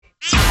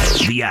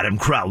The Adam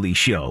Crowley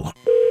Show.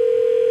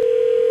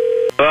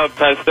 Hello,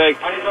 Penn Steak.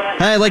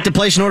 Hey, I'd like to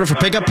place an order for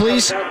pickup,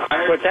 please.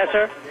 What's that,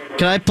 sir?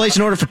 Can I place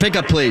an order for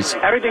pickup, please?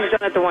 Everything's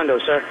done at the window,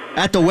 sir.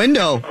 At the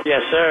window?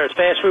 Yes, sir. It's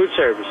fast food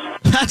service.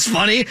 That's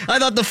funny. I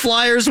thought the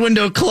Flyers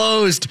window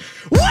closed.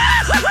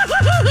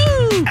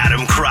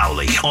 Adam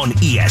Crowley on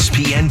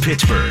ESPN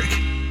Pittsburgh.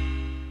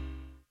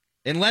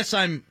 Unless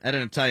I'm at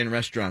an Italian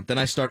restaurant, then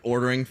I start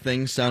ordering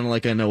things sounding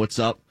like I know what's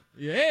up.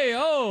 Hey,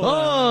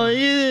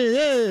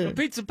 Yeah.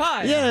 pizza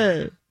pie.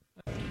 Yeah.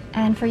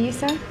 And for you,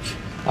 sir?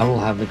 I will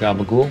have the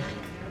gabagool.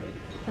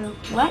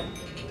 What?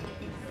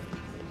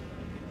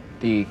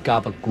 The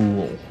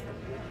gabagool.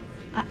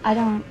 I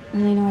don't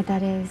really know what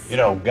that is. You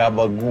know,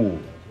 gabagool.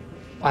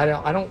 I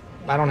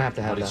don't have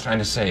to have What he's that. trying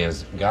to say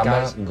is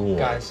Guys, gabagool.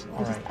 guys,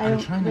 all right. I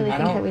don't really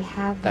think that we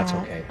have That's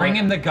that. okay. Bring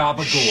him the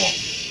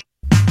gabagool.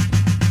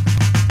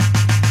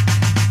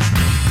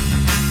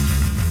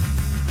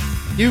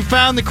 You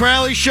found the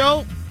Crowley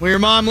Show, where your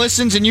mom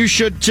listens, and you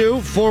should too.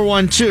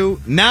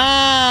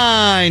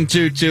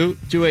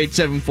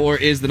 412-922-2874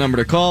 is the number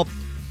to call.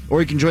 Or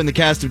you can join the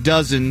cast of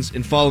dozens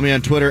and follow me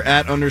on Twitter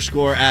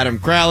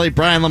 @_Adam Crowley.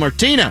 Brian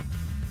LaMartina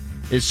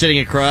is sitting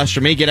across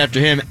from me. Get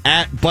after him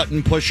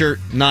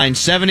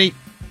 @ButtonPusher970.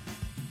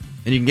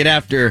 And you can get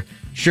after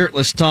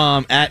Shirtless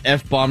Tom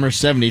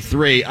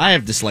 @FBomber73. I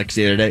have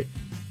dyslexia today.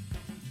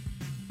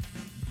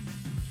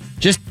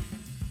 Just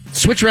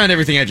switch around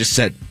everything I just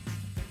said,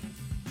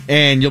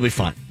 and you'll be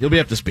fine. You'll be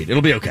up to speed.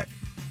 It'll be okay.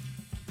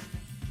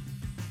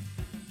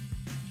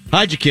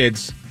 Hide your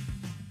kids.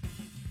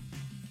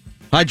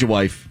 Hide your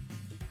wife.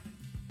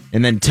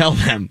 And then tell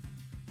them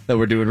that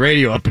we're doing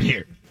radio up in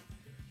here.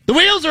 The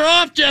wheels are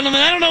off, gentlemen.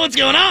 I don't know what's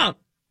going on.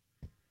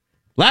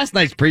 Last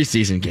night's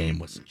preseason game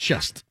was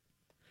just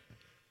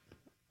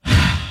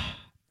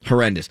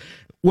horrendous.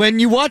 When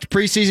you watch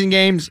preseason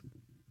games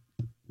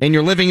and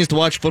your living is to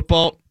watch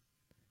football,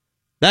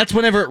 that's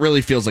whenever it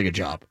really feels like a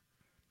job.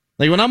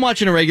 Like when I'm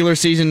watching a regular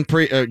season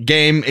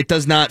game, it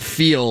does not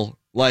feel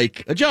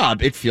like a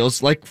job. It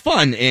feels like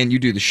fun. And you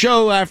do the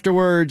show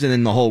afterwards, and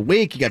then the whole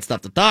week you got stuff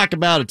to talk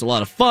about. It's a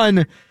lot of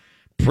fun.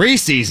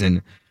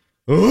 Preseason,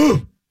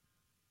 ooh.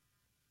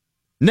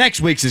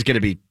 Next week's is going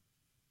to be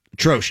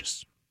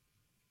atrocious.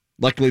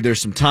 Luckily, there's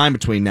some time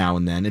between now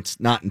and then. It's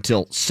not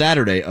until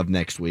Saturday of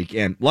next week.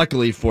 And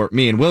luckily for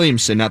me and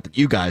Williamson, not that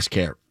you guys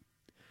care,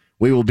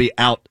 we will be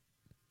out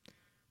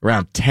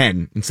around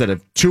 10 instead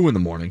of 2 in the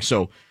morning.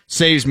 So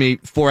saves me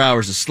 4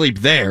 hours of sleep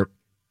there.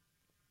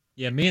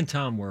 Yeah, me and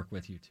Tom work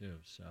with you too,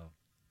 so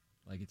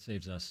like it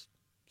saves us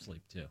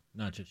sleep too,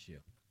 not just you.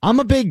 I'm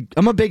a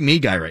big me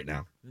guy right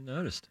now. I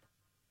noticed.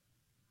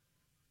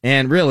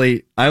 And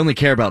really, I only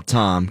care about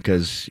Tom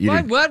because you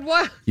didn't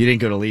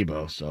go to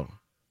Lebo, so.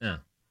 Yeah,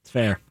 it's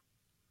fair.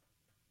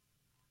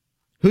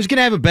 Who's going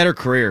to have a better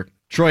career,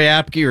 Troy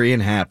Apke or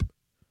Ian Happ?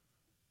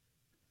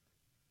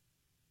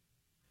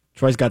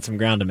 Troy's got some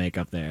ground to make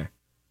up there.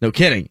 No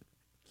kidding.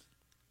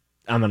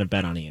 I'm going to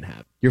bet on Ian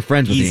Happ. You're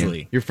friends with Easily.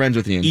 Ian. You're friends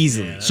with Ian.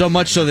 Easily. Yeah, so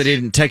much so that he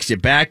didn't text you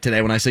back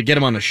today when I said, get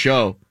him on the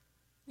show.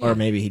 Or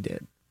maybe he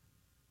did.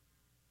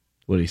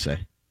 What did he say?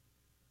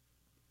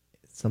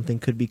 Something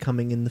could be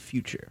coming in the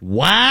future.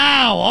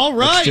 Wow. All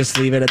right. Let's just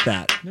leave it at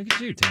that. Look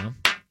at you, Tom.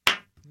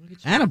 Look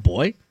at you.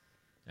 Attaboy.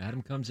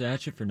 Adam comes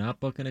at you for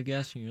not booking a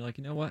guest, and you're like,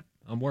 you know what?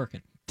 I'm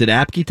working. Did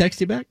Apke text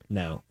you back?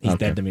 No, he's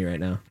dead to me right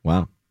now.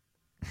 Wow.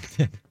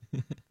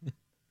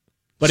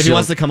 But if he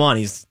wants to come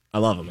on, I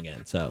love him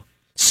again, so.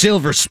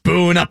 Silver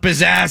spoon up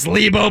his ass,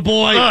 Lebo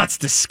boy. Oh, it's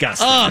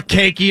disgusting. Oh,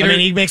 cake eater. I mean,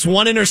 he makes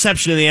one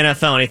interception in the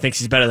NFL, and he thinks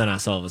he's better than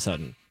us all of a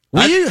sudden.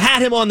 We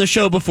had him on the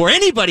show before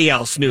anybody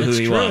else knew who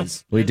he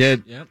was. We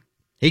did. Yep.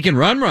 He can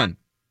run.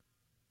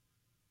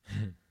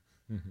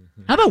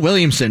 How about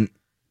Williamson?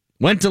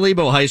 Went to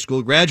Lebo High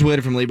School,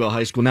 graduated from Lebo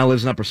High School, now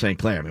lives in Upper St.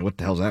 Clair. I mean, what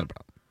the hell's that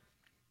about?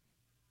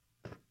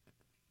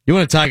 You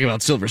want to talk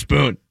about Silver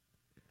Spoon?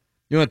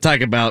 You want to talk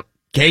about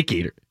cake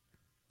eater?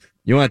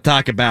 You want to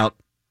talk about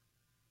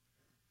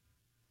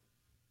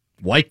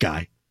white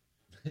guy?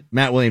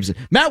 Matt Williamson.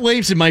 Matt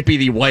Williamson might be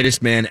the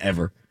whitest man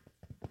ever.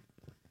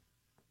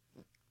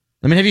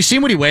 I mean, have you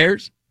seen what he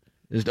wears?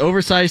 Just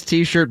oversized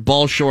t-shirt,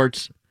 ball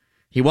shorts.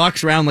 He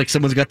walks around like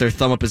someone's got their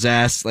thumb up his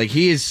ass. Like,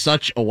 he is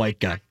such a white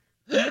guy.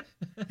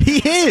 He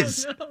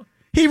is. Oh, no.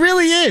 He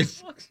really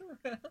is.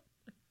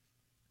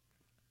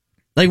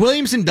 Like,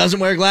 Williamson doesn't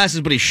wear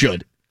glasses, but he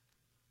should.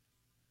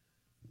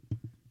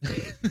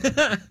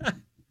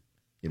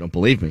 You don't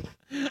believe me?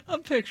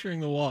 I'm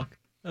picturing the walk.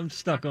 I'm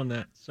stuck on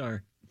that.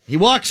 Sorry. He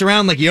walks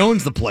around like he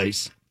owns the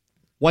place.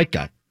 White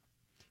guy.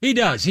 He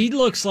does. He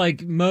looks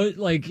like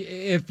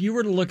if you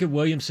were to look at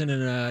Williamson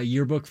in a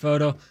yearbook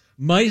photo,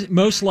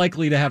 most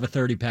likely to have a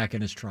 30-pack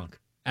in his trunk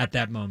at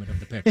that moment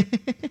of the picture.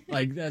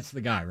 Like, that's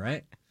the guy,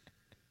 right?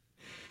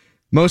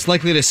 Most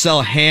likely to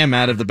sell ham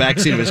out of the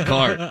backseat of his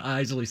car.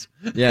 Isley's.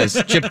 Yes,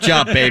 chip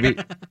chop, baby.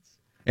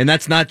 And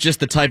that's not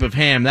just the type of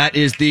ham. That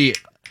is the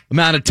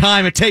amount of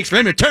time it takes for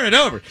him to turn it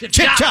over.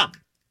 Chip chop.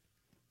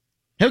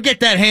 He'll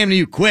get that ham to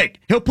you quick.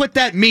 He'll put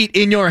that meat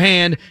in your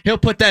hand. He'll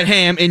put that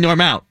ham in your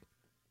mouth.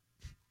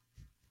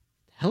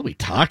 hell are we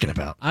talking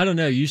about? I don't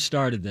know. You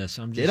started this.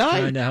 I'm just Did I?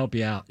 trying to help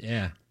you out.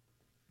 Yeah.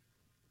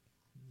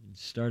 You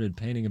started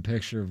painting a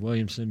picture of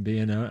Williamson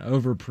being an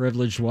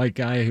overprivileged white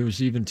guy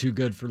who's even too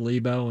good for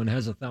Lebo and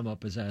has a thumb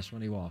up his ass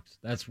when he walks.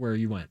 That's where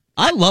you went.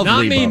 I love Not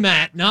Lebo. me,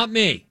 Matt. Not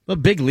me. I'm a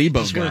big Lebo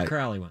That's guy. where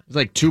Crowley went. It's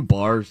like 2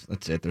 bars.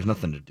 That's it. There's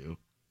nothing to do.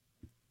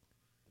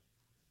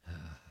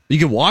 You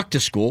can walk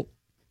to school.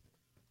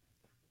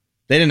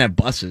 They didn't have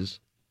buses.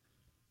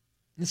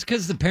 It's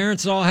because the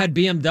parents all had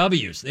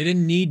BMWs. They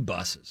didn't need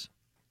buses.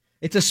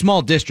 It's a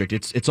small district.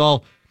 It's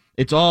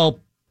all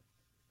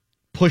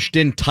pushed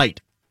in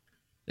tight.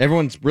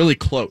 Everyone's really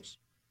close.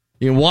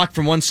 You can walk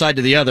from one side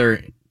to the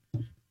other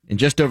in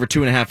just over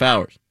 2.5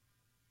 hours.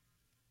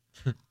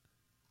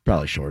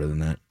 Probably shorter than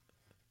that.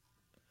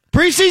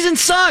 Preseason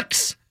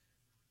sucks.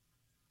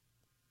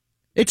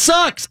 It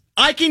sucks.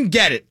 I can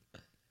get it.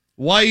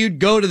 Why you'd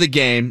go to the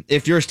game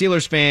if you're a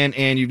Steelers fan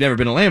and you've never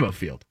been to Lambeau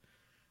Field.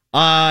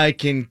 I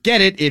can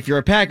get it if you're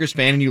a Packers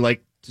fan and you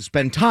like to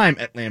spend time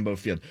at Lambeau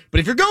Field. But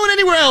if you're going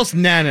anywhere else,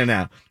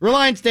 nah.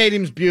 Reliant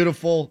Stadium's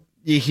beautiful.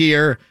 You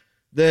hear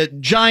the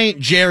giant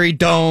Jerry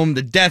Dome,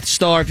 the Death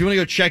Star. If you want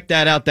to go check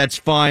that out, that's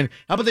fine.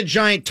 How about the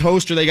giant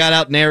toaster they got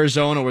out in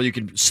Arizona where you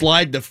can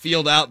slide the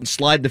field out and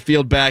slide the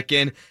field back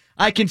in?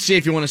 I can see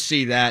if you want to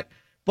see that.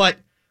 But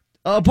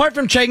apart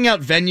from checking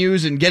out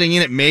venues and getting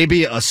in at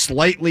maybe a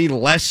slightly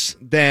less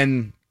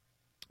than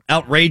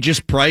outrageous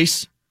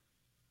price,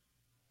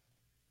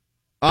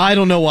 I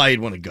don't know why you'd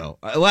want to go.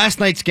 Last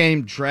night's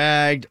game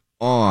dragged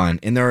on,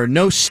 and there are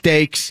no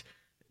stakes.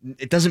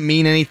 It doesn't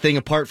mean anything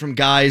apart from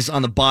guys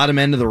on the bottom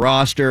end of the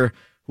roster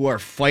who are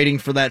fighting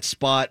for that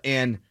spot.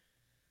 And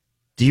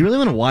do you really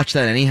want to watch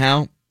that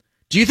anyhow?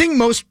 Do you think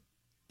most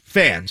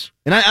fans,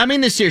 and I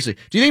mean this seriously,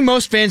 do you think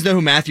most fans know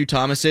who Matthew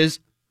Thomas is?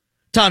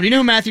 Tom, do you know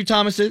who Matthew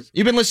Thomas is?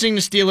 You've been listening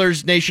to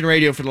Steelers Nation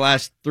Radio for the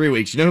last 3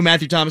 weeks. You know who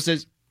Matthew Thomas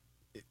is?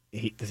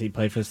 Does he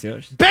play for the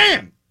Steelers?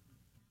 Bam!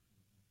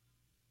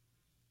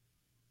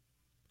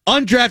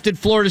 Undrafted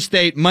Florida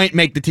State might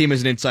make the team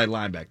as an inside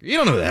linebacker. You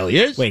don't know who the hell he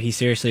is. Wait, he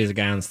seriously is a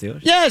guy on the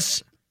Steelers?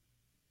 Yes.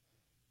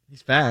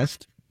 He's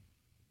fast.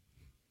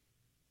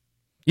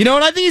 You know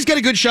what? I think he's got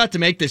a good shot to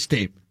make this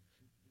team.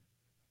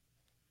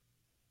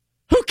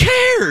 Who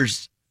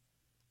cares?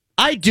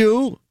 I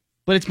do,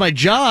 but it's my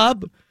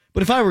job.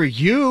 But if I were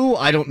you,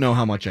 I don't know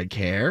how much I'd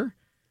care.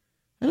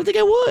 I don't think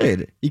I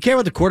would. You care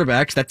about the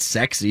quarterbacks, that's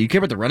sexy. You care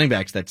about the running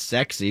backs, that's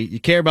sexy. You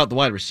care about the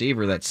wide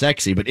receiver, that's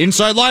sexy. But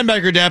inside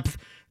linebacker depth,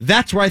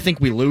 that's where I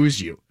think we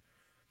lose you.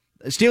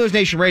 Steelers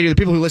Nation Radio, the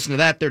people who listen to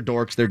that, they're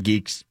dorks, they're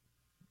geeks,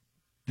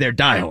 they're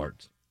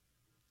diehards.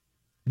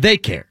 They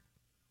care.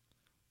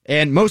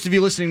 And most of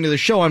you listening to the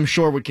show, I'm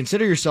sure, would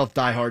consider yourself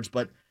diehards,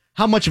 but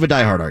how much of a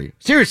diehard are you?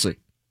 Seriously,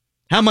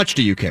 how much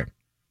do you care?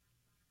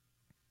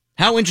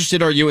 How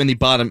interested are you in the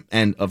bottom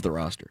end of the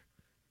roster?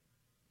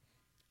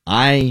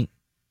 I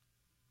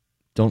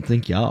don't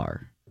think you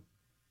are.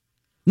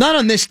 Not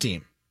on this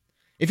team.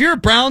 If you're a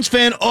Browns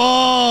fan,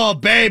 oh,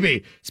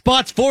 baby,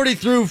 spots 40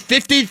 through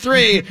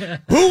 53.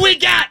 Who we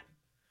got?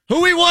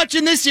 Who we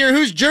watching this year?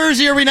 Whose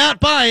jersey are we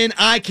not buying?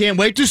 I can't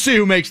wait to see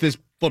who makes this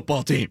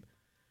football team.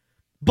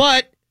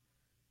 But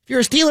if you're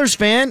a Steelers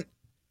fan,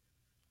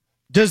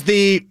 does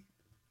the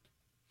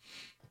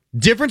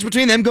difference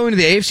between them going to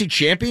the AFC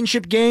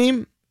Championship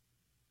game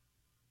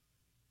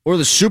or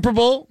the Super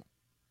Bowl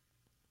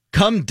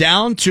come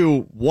down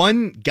to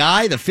one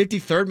guy, the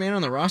 53rd man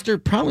on the roster?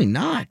 Probably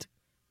not.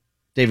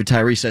 David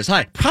Tyree says,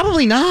 hi.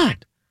 Probably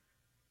not.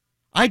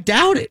 I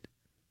doubt it.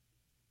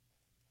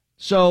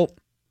 So,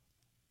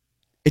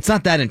 it's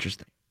not that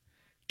interesting.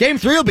 Game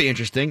 3 will be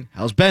interesting.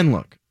 How's Ben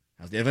look?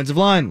 How's the offensive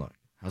line look?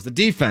 How's the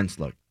defense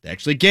look? They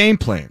actually game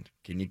planned.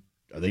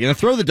 Are they going to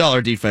throw the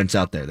dollar defense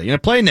out there? Are they going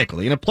to play nickel?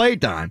 Are they going to play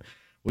dime?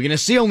 We're going to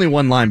see only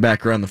one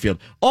linebacker on the field.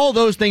 All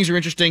those things are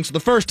interesting. So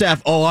the first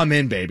half, I'm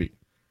in, baby.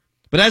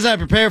 But as I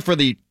prepare for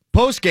the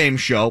post-game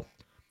show,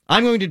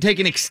 I'm going to take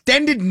an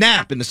extended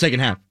nap in the second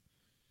half.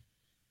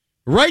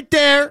 Right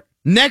there,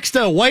 next to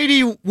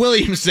Whitey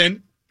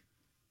Williamson.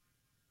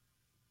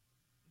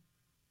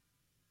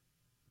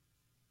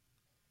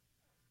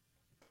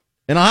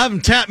 And I'll have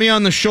him tap me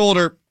on the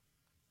shoulder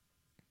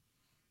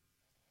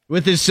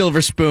with his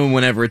silver spoon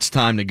whenever it's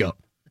time to go.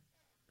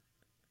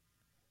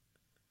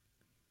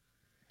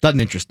 Doesn't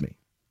interest me.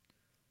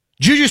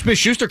 Juju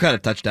Smith-Schuster caught a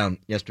touchdown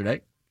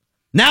yesterday.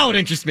 Now it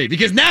interests me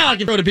because now I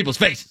can throw it in people's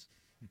faces.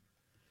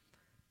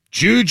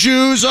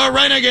 Juju's a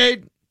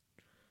renegade.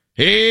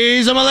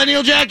 He's a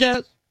millennial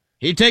jackass.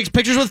 He takes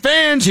pictures with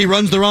fans. He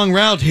runs the wrong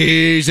route.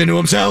 He's into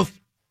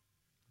himself.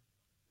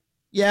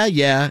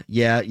 Yeah.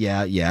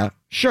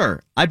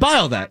 Sure, I buy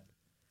all that.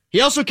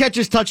 He also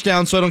catches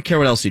touchdowns, so I don't care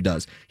what else he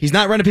does. He's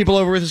not running people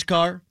over with his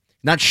car,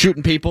 not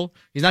shooting people.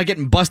 He's not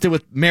getting busted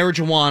with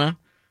marijuana.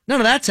 None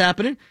of that's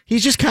happening.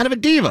 He's just kind of a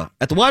diva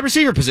at the wide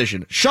receiver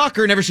position.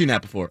 Shocker, never seen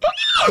that before.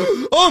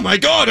 Oh my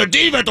God, a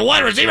diva at the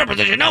wide receiver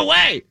position. No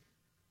way.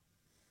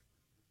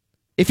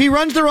 If he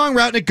runs the wrong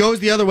route and it goes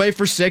the other way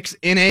for 6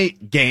 in a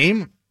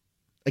game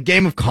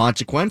of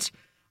consequence,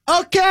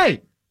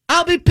 okay,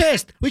 I'll be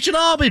pissed. We should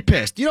all be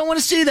pissed. You don't want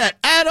to see that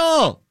at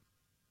all.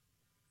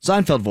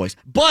 Seinfeld voice.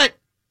 But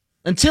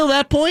until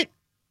that point,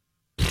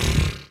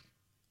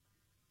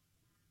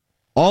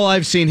 all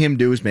I've seen him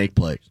do is make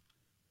plays.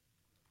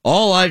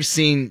 All I've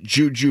seen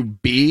Juju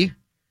be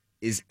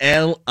is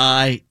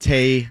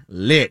L-I-T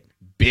lit,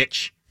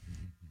 bitch.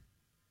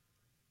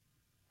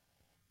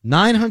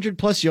 900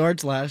 plus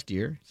yards last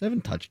year,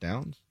 7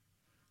 touchdowns.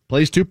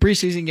 Plays 2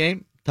 preseason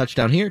game,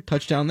 touchdown here,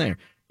 touchdown there.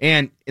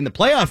 And in the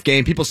playoff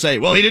game, people say,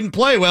 well, he didn't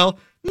play well.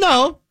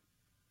 No.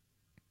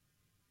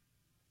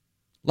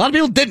 A lot of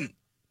people didn't.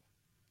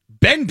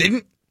 Ben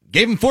didn't.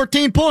 Gave him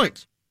 14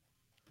 points.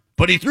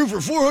 But he threw for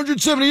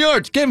 470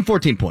 yards. Gave him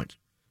 14 points.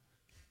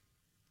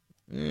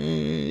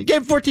 He gave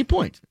him 14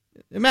 points.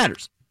 It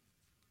matters.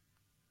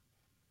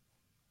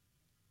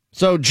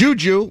 So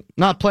Juju,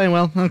 not playing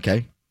well.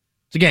 Okay.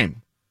 It's a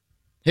game.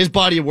 His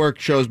body of work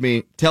tells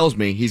me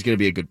he's going to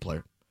be a good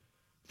player.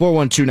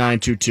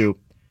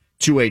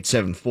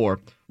 412-922-2874.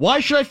 Why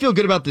should I feel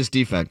good about this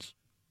defense?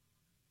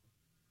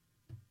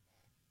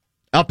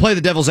 I'll play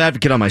the devil's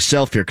advocate on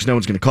myself here because no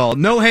one's going to call.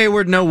 No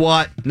Hayward, no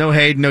Watt, no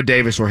Hayden, no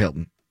Davis or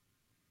Hilton.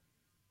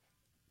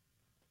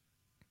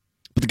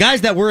 But the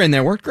guys that were in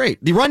there weren't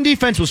great. The run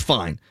defense was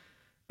fine,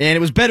 and it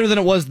was better than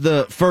it was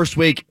the first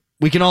week.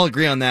 We can all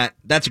agree on that.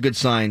 That's a good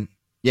sign.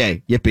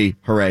 Yay, yippee,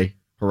 hooray,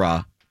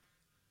 hurrah.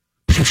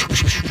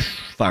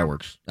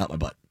 Fireworks out my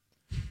butt.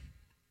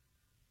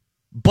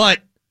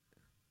 But,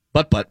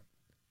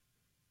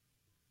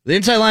 the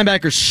inside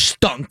linebackers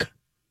stunk.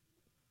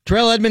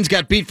 Terrell Edmonds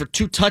got beat for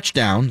 2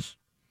 touchdowns.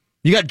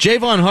 You got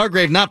Javon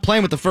Hargrave not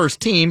playing with the first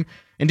team,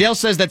 and Dale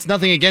says that's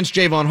nothing against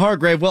Javon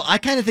Hargrave. Well, I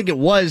kind of think it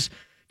was,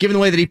 given the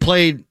way that he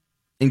played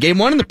in game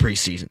 1 in the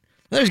preseason.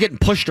 He was getting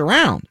pushed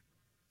around.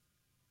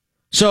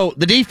 So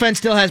the defense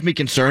still has me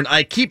concerned.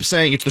 I keep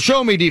saying it's the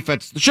show me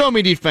defense, the show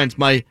me defense.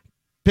 My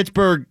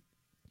Pittsburgh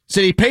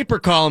City paper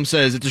column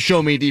says it's a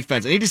show me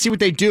defense. I need to see what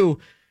they do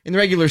in the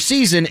regular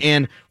season,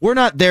 and we're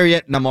not there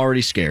yet, and I'm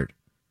already scared.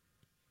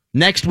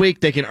 Next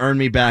week, they can earn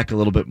me back a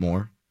little bit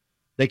more.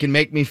 They can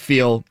make me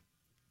feel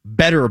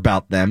better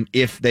about them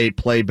if they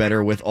play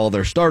better with all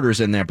their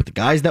starters in there, but the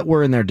guys that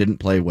were in there didn't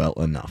play well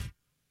enough.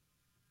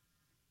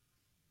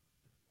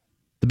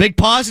 The big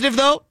positive,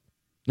 though,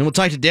 and we'll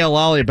talk to Dale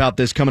Lally about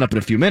this coming up in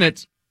a few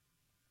minutes,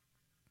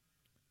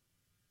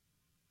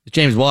 is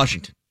James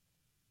Washington.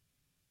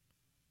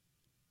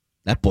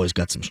 That boy's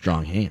got some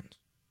strong hands.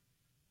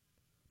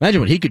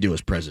 Imagine what he could do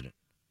as president.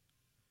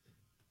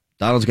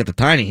 Donald's got the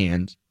tiny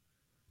hands.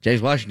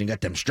 James Washington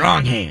got them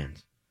strong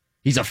hands.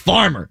 He's a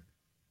farmer.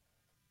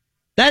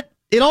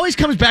 It always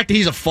comes back to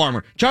he's a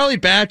farmer. Charlie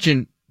Batch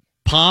and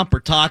Pomp are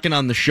talking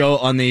on the show,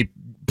 on the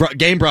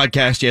game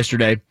broadcast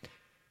yesterday.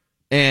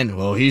 And,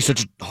 well, he's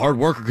such a hard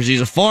worker because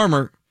he's a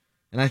farmer.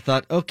 And I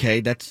thought, okay,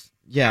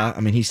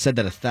 he said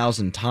that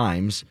 1,000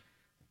 times.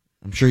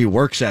 I'm sure he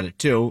works at it,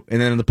 too.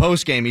 And then in the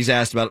postgame, he's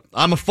asked about,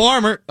 I'm a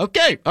farmer.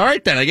 Okay, all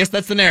right then. I guess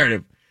that's the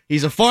narrative.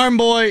 He's a farm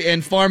boy,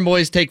 and farm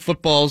boys take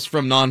footballs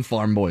from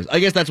non-farm boys. I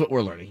guess that's what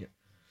we're learning here.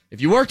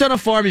 If you worked on a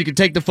farm, you can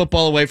take the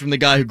football away from the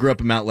guy who grew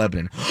up in Mount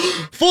Lebanon.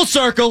 Full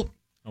circle.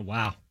 Oh,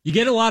 wow. You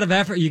get a lot of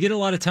effort. You get a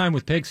lot of time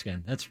with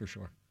pigskin. That's for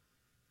sure.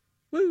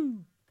 Woo.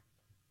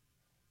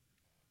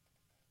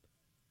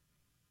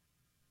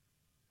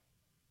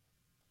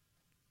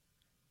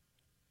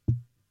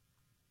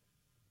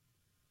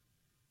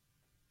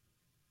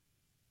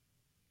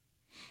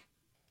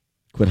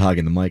 Quit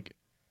hogging the mic.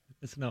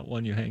 It's not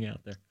one you hang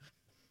out there.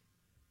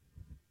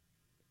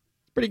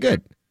 Pretty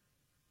good.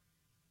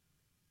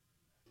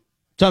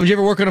 Tom, did you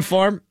ever work on a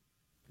farm?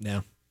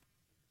 No.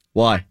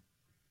 Why?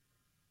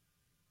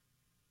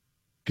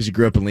 Because you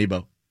grew up in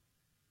Lebo.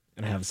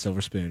 And I have a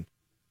silver spoon.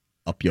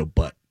 Up your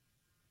butt.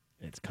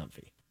 It's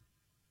comfy.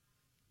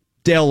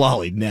 Dale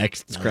Lally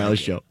next. It's Crowley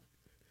Show.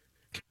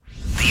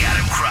 The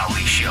Adam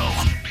Crowley Show.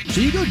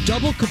 So you go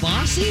double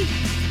kibasi?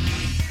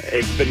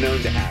 It's been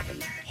known to happen.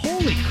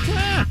 Holy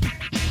crap!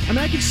 I mean,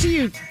 I could see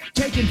you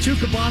taking 2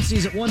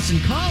 kibasis at once in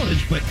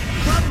college, but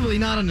probably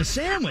not on a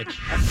sandwich.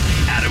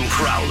 Adam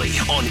Crowley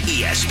on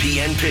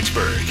ESPN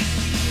Pittsburgh.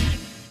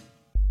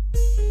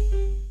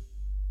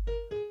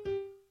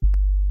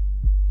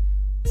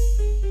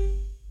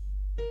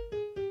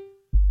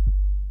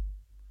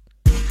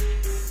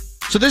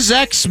 So this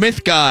Zach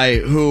Smith guy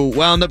who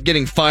wound up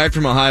getting fired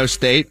from Ohio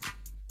State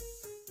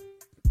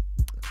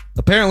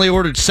apparently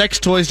ordered sex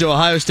toys to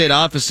Ohio State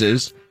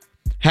offices,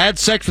 had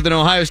sex with an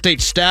Ohio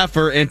State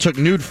staffer, and took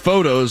nude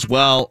photos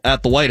while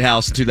at the White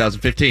House in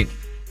 2015.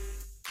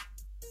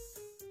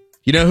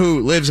 You know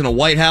who lives in a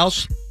White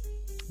House?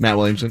 Matt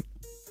Williamson.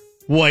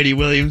 Whitey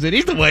Williamson.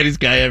 He's the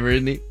whitest guy ever,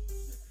 isn't he?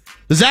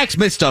 The Zach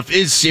Smith stuff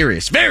is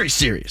serious. Very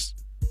serious.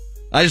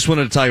 I just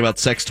wanted to talk about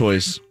sex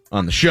toys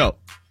on the show.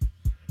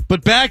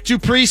 But back to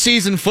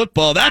preseason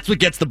football. That's what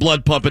gets the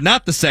blood pumping,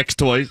 not the sex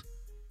toys.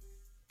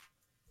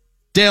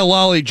 Dale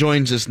Lally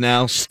joins us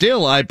now.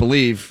 Still, I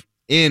believe,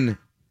 in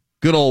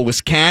good old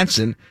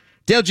Wisconsin.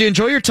 Dale, did you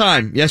enjoy your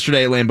time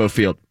yesterday at Lambeau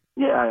Field?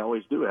 Yeah, I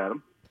always do,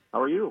 Adam.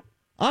 How are you?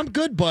 I'm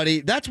good,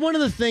 buddy. That's one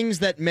of the things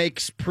that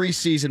makes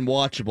preseason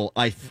watchable,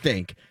 I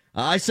think.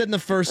 I said in the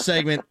first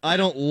segment, I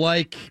don't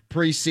like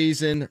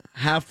preseason.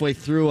 Halfway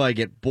through, I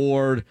get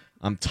bored.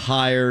 I'm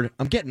tired.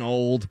 I'm getting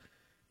old.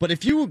 But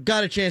if you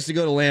got a chance to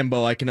go to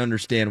Lambeau, I can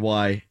understand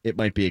why it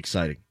might be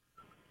exciting.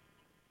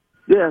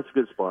 Yeah, it's a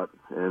good spot,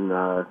 and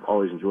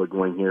always enjoyed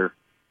going here.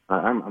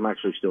 I'm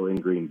actually still in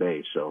Green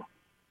Bay, so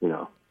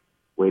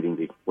waiting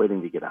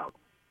to get out.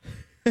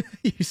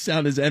 You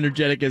sound as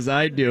energetic as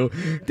I do.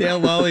 Dale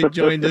Lally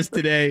joined us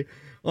today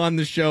on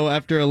the show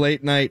after a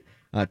late night,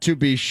 to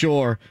be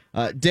sure.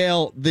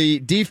 Dale, the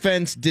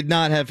defense did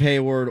not have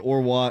Hayward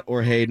or Watt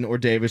or Hayden or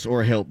Davis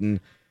or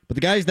Hilton, but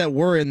the guys that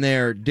were in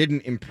there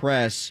didn't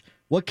impress.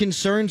 What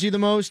concerns you the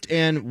most,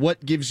 and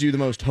what gives you the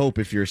most hope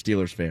if you're a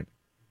Steelers fan?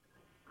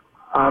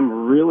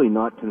 I'm really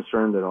not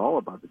concerned at all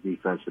about the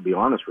defense, to be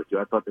honest with you.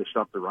 I thought they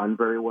stopped the run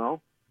very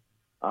well.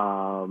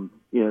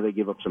 They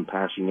give up some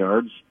passing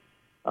yards.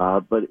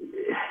 But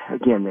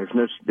again,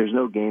 there's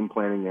no game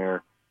planning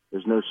there.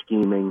 There's no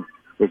scheming.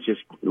 It's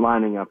just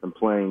lining up and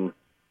playing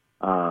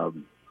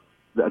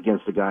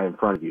against the guy in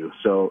front of you.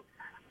 So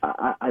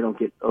I don't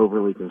get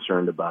overly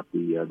concerned about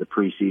the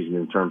preseason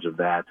in terms of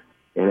that.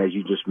 And as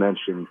you just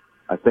mentioned,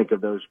 I think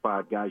of those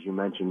 5 guys you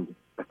mentioned,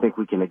 I think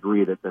we can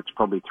agree that that's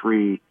probably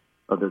 3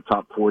 of the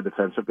top 4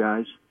 defensive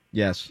guys.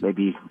 Yes.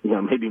 Maybe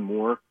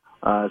more.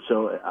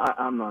 So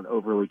I'm not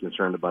overly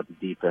concerned about the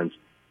defense.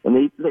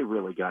 And they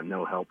really got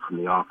no help from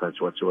the offense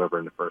whatsoever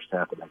in the first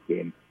half of that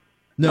game.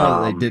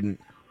 No, they didn't.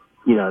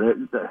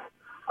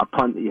 A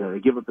punt. They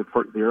give up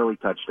the early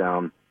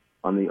touchdown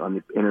on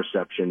the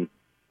interception.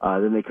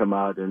 Then they come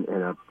out and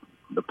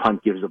the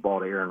punt gives the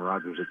ball to Aaron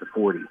Rodgers at the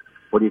 40.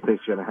 What do you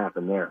think's going to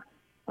happen there?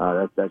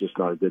 That's just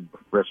not a good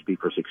recipe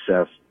for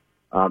success.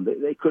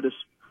 They could have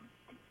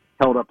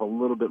held up a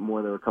little bit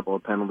more. There were a couple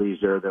of penalties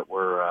there that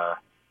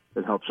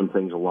helped some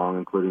things along,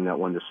 including that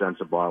one to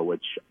Sensabaugh,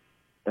 which.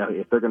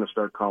 If they're going to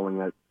start calling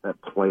that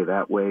play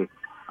that way,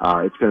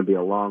 it's going to be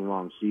a long,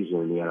 long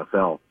season in the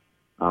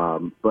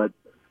NFL. But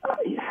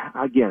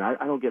again,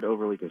 I don't get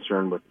overly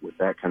concerned with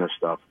that kind of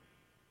stuff.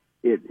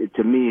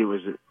 To me, it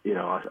was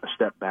a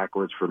step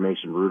backwards for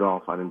Mason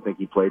Rudolph. I didn't think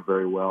he played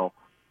very well.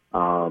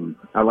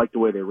 I liked the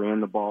way they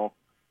ran the ball.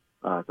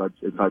 I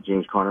thought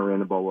James Conner ran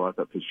the ball well. I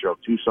thought Fitzgerald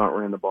Toussaint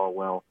ran the ball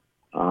well,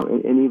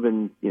 and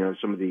even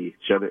some of the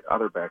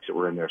other backs that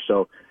were in there.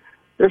 So.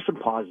 There's some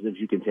positives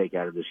you can take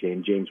out of this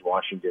game, James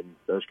Washington,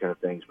 those kind of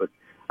things. But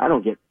I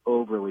don't get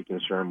overly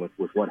concerned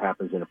with what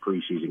happens in a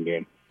preseason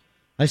game.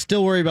 I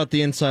still worry about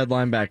the inside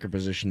linebacker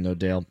position, though,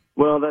 Dale.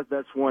 Well,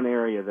 that's one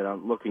area that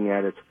I'm looking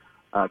at. It.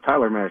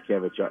 Tyler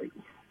Matakevich,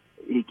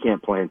 he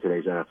can't play in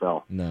today's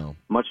NFL. No.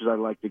 Much as I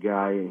like the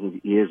guy,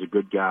 and he is a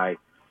good guy,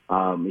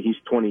 he's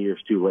 20 years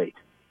too late.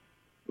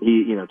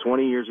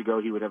 20 years ago,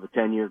 he would have a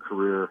 10-year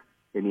career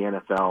in the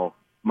NFL,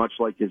 much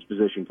like his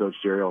position coach,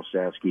 Jerry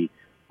Olszewski.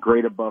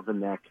 Great above the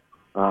neck,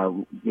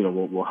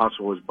 will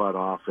hustle his butt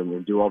off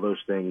and do all those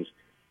things.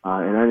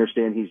 And I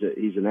understand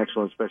he's an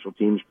excellent special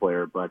teams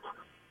player, but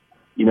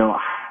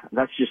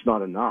that's just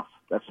not enough.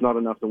 That's not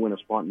enough to win a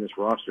spot in this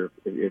roster.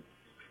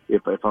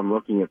 If I'm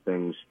looking at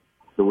things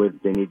the way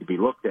that they need to be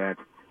looked at,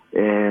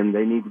 and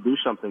they need to do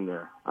something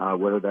there,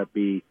 whether that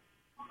be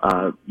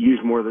use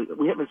more.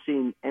 We haven't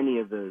seen any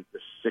of the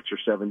 6 or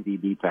 7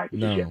 DB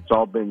packages yet. It's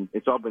all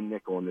been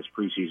nickel in this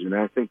preseason, and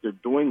I think they're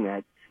doing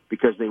that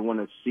because they want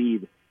to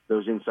seed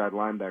those inside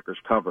linebackers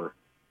cover,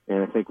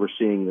 and I think we're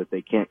seeing that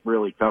they can't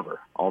really cover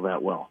all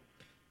that well.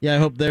 Yeah, I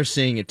hope they're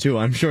seeing it too.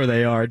 I'm sure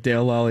they are.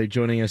 Dale Lally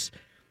joining us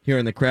here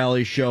in the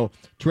Crowley Show.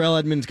 Terrell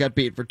Edmonds got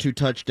beat for 2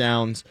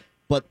 touchdowns,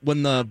 but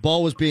when the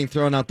ball was being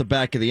thrown out the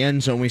back of the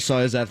end zone, we saw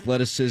his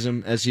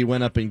athleticism as he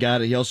went up and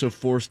got it. He also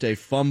forced a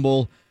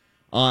fumble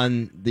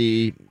on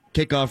the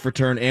kickoff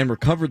return and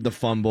recovered the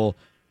fumble.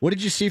 What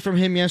did you see from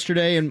him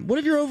yesterday, and what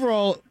has your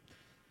overall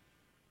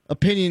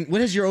opinion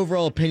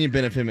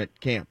been of him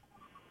at camp?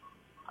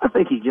 I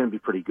think he's going to be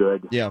pretty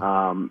good. Yeah.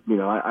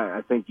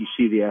 I think you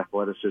see the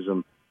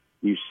athleticism.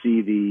 You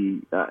see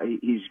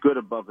he's good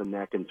above the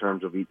neck in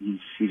terms of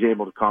he's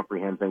able to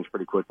comprehend things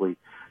pretty quickly.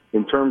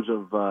 In terms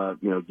of,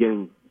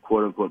 getting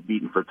quote unquote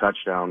beaten for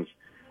touchdowns,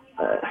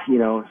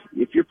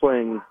 if you're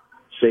playing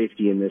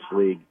safety in this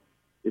league,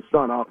 it's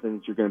not often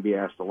that you're going to be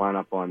asked to line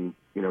up on,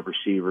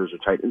 receivers or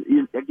tight.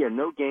 Again,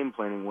 no game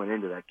planning went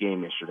into that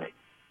game yesterday.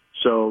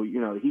 So,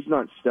 he's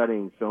not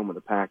studying film of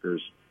the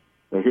Packers.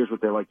 Here's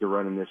what they like to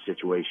run in this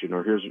situation,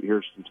 or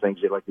here's some things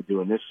they like to do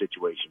in this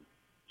situation.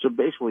 So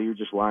basically, you're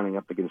just lining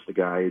up against the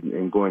guy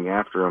and going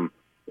after him.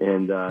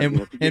 And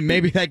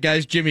maybe that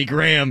guy's Jimmy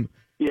Graham.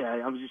 Yeah,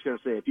 I was just going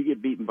to say, if you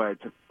get beaten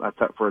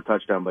for a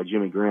touchdown by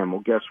Jimmy Graham, well,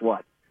 guess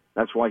what?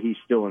 That's why he's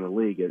still in the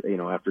league,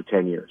 after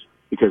 10 years,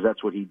 because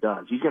that's what he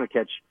does. He's going to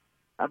catch.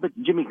 I bet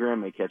Jimmy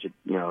Graham may catch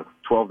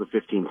 12 to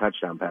 15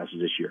 touchdown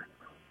passes this year.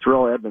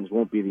 Terrell Edmonds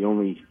won't be the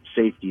only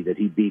safety that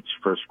he beats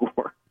for a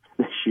score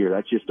this year.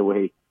 That's just the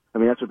way.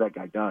 That's what that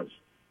guy does.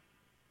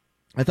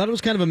 I thought it was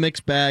kind of a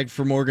mixed bag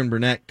for Morgan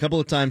Burnett. A couple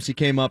of times he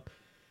came up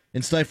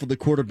and stifled the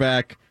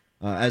quarterback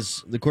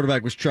as the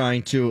quarterback was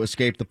trying to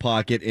escape the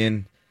pocket.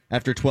 And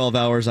after 12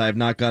 hours, I have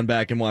not gone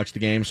back and watched the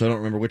game, so I don't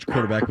remember which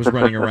quarterback was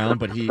running around,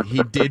 but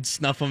he did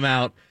snuff him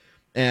out.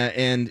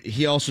 And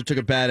he also took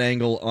a bad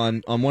angle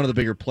on one of the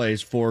bigger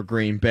plays for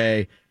Green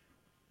Bay.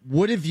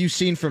 What have you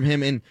seen from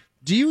him? And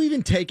do you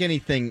even take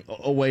anything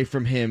away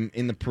from him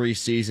in the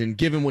preseason,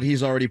 given what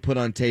he's already put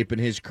on tape in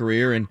his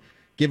career and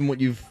given what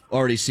you've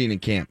already seen in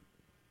camp?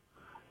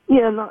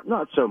 Yeah,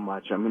 not so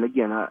much. I mean,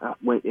 again,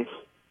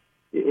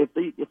 if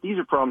these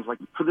are problems like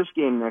for this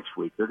game next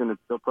week,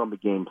 they'll probably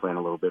game plan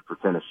a little bit for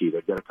Tennessee.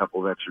 They've got a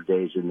couple of extra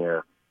days in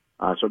there.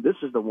 So this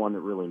is the one that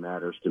really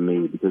matters to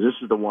me because this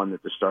is the one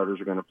that the starters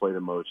are going to play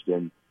the most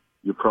in.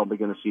 You're probably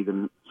going to see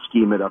them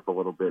scheme it up a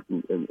little bit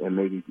and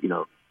maybe,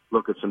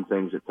 look at some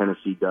things that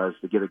Tennessee does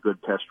to get a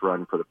good test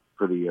run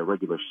for the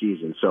regular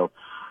season. So,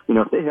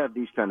 if they have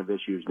these kind of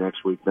issues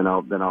next week, then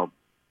I'll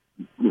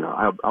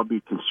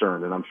be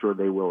concerned, and I'm sure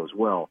they will as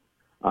well.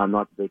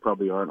 Not that they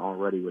probably aren't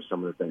already with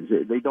some of the things.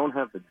 They don't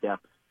have the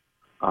depth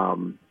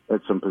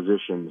at some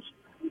positions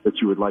that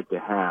you would like to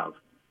have.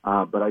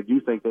 But I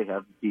do think they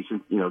have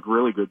decent,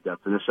 really good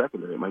depth in the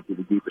secondary. It might be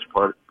the deepest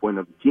point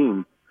of the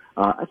team.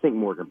 I think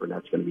Morgan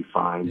Burnett's going to be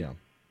fine. Yeah.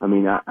 I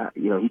mean,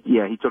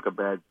 he took a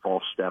bad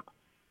false step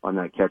on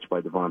that catch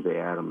by Devontae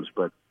Adams,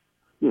 but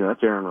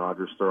that's Aaron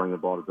Rodgers throwing the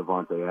ball to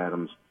Devontae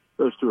Adams.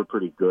 Those two are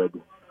pretty good.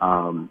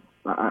 I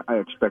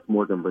expect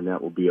Morgan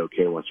Burnett will be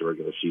okay once the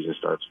regular season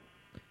starts.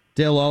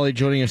 Dale Lawley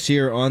joining us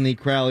here on the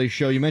Crowley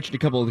Show. You mentioned a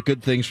couple of the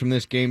good things from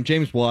this game.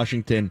 James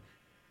Washington,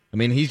 I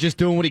mean, he's just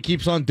doing what he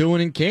keeps on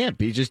doing in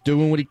camp. He's just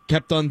doing what he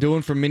kept on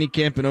doing from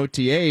minicamp and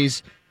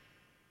OTAs.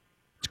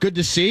 It's good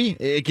to see.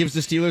 It gives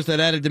the Steelers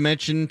that added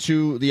dimension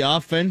to the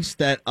offense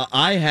that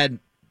I had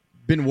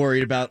been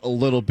worried about a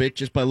little bit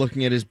just by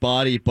looking at his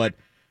body. But,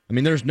 I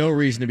mean, there's no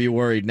reason to be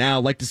worried now.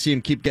 I'd like to see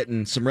him keep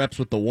getting some reps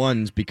with the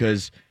ones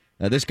because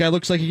this guy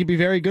looks like he could be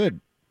very good.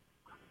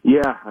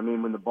 Yeah, I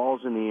mean, when the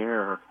ball's in the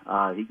air,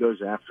 he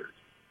goes after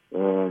it.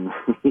 And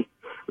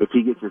if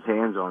he gets his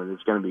hands on it,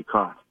 it's going to be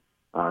caught.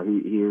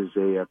 He is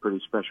a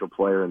pretty special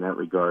player in that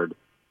regard.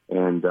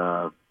 And,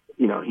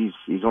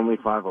 he's only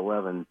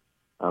 5'11",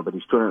 but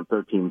he's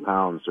 213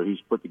 pounds, so he's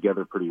put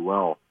together pretty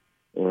well.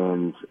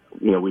 And,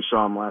 we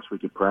saw him last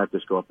week at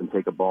practice go up and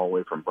take a ball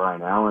away from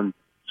Brian Allen,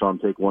 saw him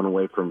take one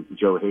away from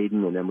Joe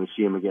Hayden, and then we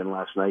see him again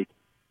last night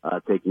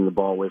taking the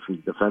ball away from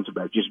the defensive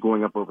back, just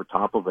going up over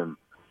top of him.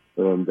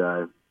 And,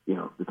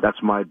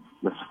 that's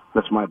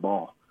my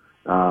ball.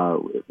 He's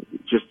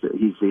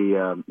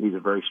a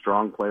very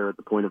strong player at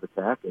the point of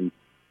attack, and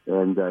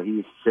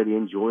he said he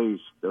enjoys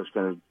those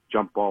kind of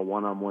jump ball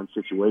one-on-one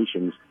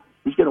situations.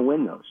 He's going to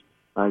win those.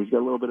 He's got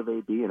a little bit of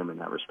AB in him in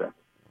that respect.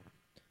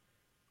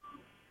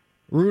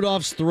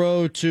 Rudolph's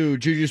throw to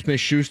Juju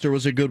Smith-Schuster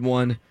was a good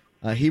one.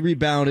 He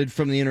rebounded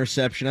from the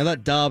interception. I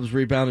thought Dobbs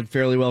rebounded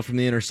fairly well from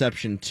the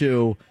interception,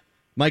 too.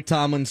 Mike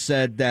Tomlin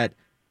said that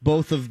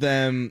both of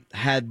them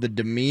had the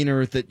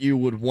demeanor that you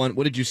would want.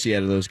 What did you see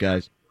out of those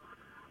guys?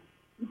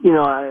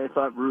 I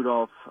thought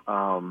Rudolph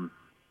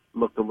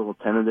looked a little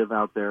tentative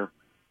out there.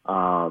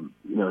 I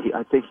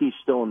think he's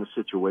still in the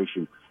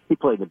situation. He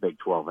played in the Big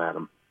 12,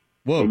 Adam.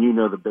 Whoa. And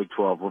the Big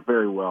 12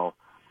 very well.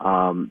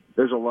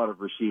 There's a lot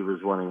of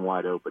receivers running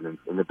wide open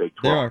in the Big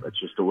 12. There are.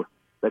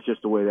 That's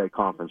just the way that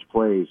conference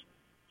plays.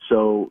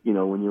 So,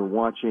 when you're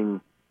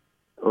watching,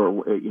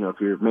 or,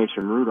 if you're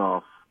Mason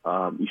Rudolph,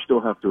 you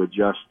still have to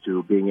adjust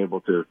to being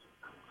able to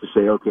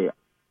say, okay,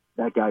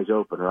 that guy's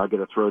open, or I got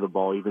to throw the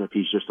ball even if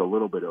he's just a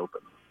little bit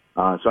open.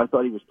 So I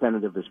thought he was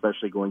tentative,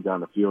 especially going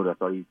down the field. I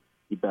thought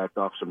he backed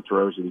off some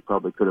throws that he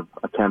probably could have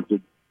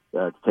attempted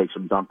to take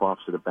some dump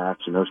offs to the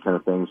backs and those kind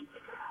of things.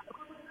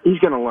 He's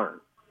going to learn.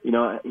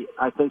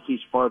 I think he's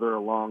farther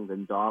along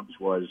than Dobbs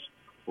was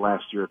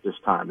last year at this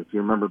time. If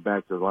you remember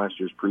back to last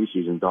year's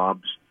preseason,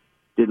 Dobbs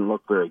didn't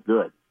look very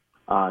good.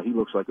 He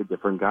looks like a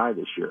different guy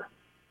this year.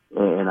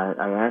 And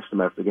I asked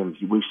him after the game,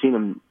 we've seen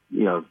him,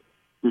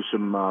 do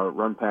some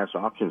run-pass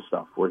option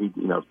stuff where he,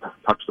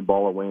 tucks the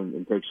ball away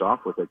and takes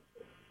off with it.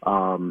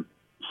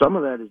 Some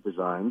of that is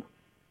designed,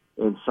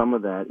 and some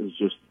of that is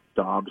just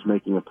Dobbs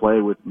making a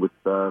play with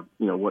the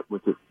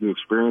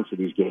experience that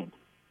he's gained.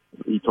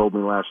 He told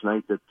me last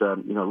night that,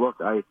 look,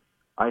 I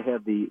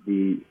have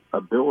the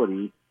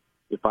ability,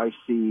 if I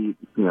see,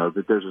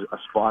 that there's a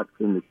spot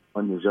on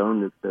the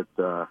zone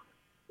that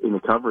in the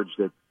coverage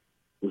that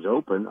is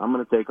open, I'm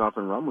going to take off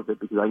and run with it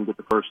because I can get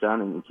the first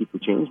down and keep the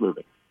chains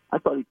moving. I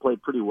thought he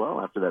played pretty well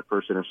after that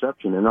first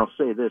interception. And I'll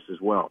say this as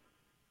well.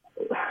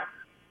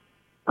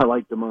 I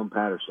like Damone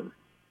Patterson.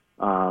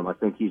 I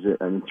think he's an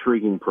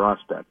intriguing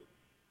prospect.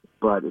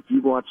 But if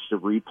you watch the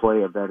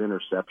replay of that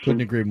interception,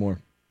 couldn't agree more.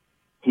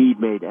 He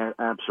made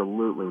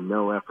absolutely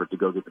no effort to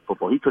go get the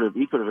football. He could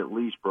have at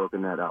least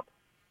broken that up.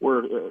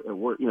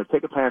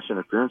 Take a pass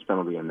interference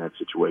penalty in that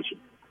situation,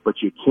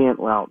 but you can't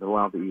allow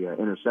the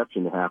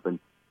interception to happen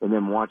and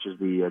then watch as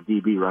the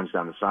DB runs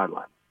down the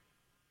sideline.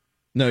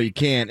 No, you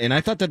can't. And I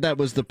thought that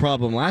was the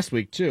problem last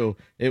week too.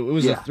 It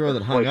was a throw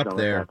that hung up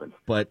there,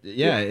 but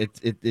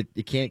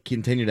it can't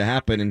continue to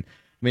happen. And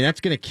mean,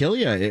 that's going to kill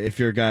you if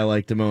you're a guy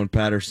like Damone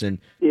Patterson.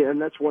 Yeah,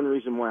 and that's one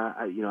reason why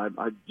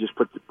I just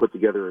put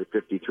together a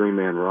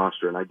 53-man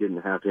roster, and I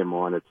didn't have him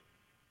on it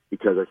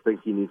because I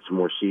think he needs some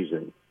more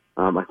seasoning.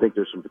 I think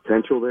there's some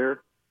potential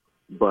there,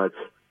 but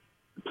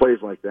plays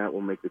like that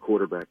will make the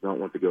quarterback not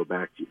want to go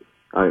back to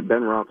you.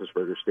 Ben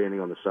Roethlisberger standing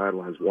on the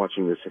sidelines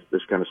watching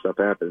this kind of stuff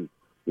happen,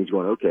 he's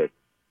going, okay,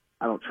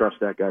 I don't trust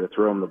that guy to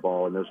throw him the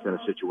ball in those kind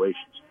of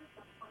situations.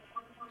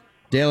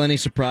 Dale, any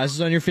surprises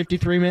on your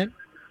 53-man?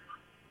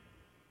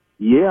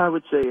 Yeah, I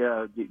would say,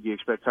 do you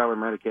expect Tyler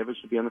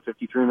Matakevich to be on the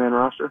 53-man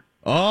roster?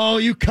 Oh,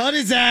 you cut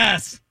his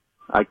ass!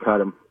 I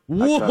cut him.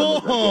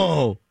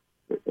 Whoa!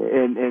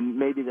 And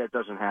maybe that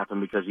doesn't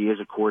happen because he is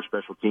a core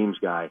special teams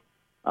guy,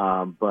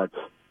 but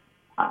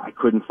I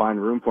couldn't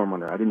find room for him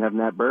on there. I didn't have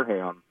Nat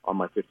Burhay on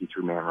my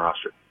 53-man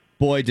roster.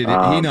 Boy, did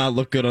he not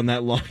look good on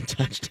that long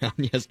touchdown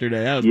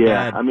yesterday. That was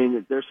bad. I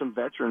mean, there's some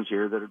veterans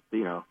here that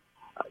are,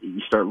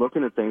 you start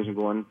looking at things and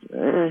going,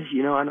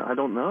 I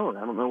don't know.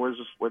 I don't know where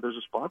there's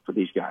a spot for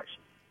these guys.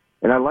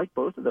 And I like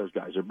both of those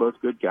guys. They're both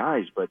good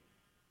guys, but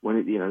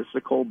when this is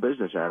a cold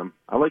business, Adam.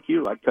 I like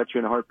you. I'd cut you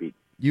in a heartbeat.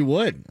 You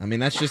would. I mean,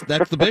 that's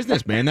the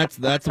business, man. That's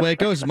the way it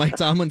goes. Mike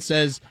Tomlin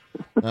says,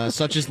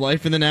 such is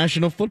life in the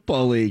National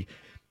Football League.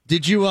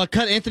 Did you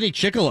cut Anthony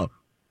Chickillo?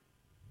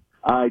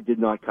 I did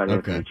not cut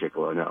Anthony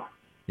Chickillo, no.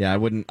 Yeah, I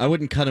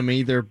wouldn't cut him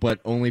either, but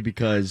only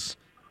because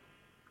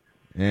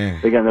they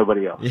got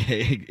nobody else.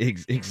 Yeah,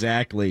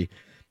 exactly.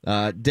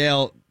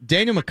 Dale,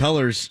 Daniel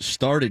McCullers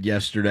started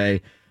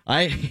yesterday.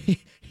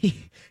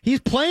 He's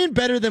playing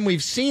better than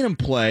we've seen him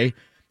play.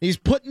 He's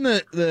putting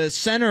the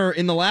center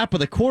in the lap of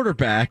the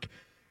quarterback,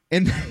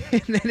 and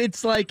then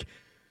it's like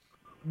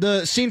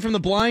the scene from The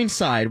Blind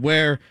Side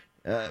where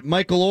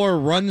Michael Orr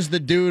runs the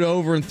dude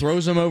over and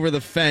throws him over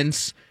the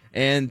fence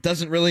and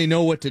doesn't really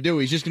know what to do.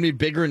 He's just going to be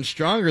bigger and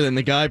stronger than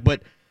the guy.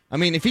 But, I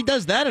mean, if he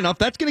does that enough,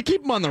 that's going to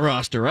keep him on the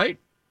roster, right?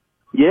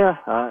 Yeah,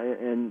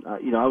 and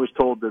I was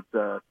told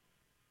that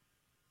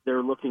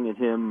they're looking at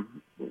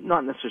him,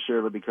 not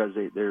necessarily because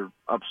they're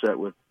upset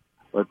with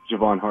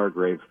Javon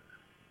Hargrave.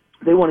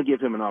 They want to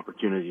give him an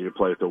opportunity to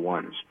play with the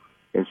ones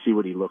and see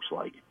what he looks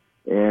like.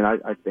 And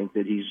I think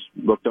that he's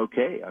looked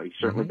okay. He's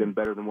certainly been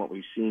better than what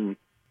we've seen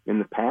in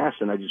the past.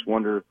 And I just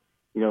wonder,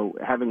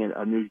 having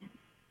a new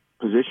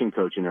position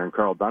coach in there, and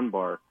Carl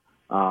Dunbar,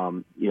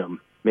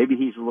 maybe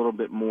he's a little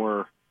bit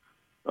more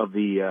of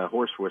the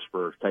horse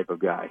whisperer type of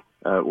guy,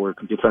 or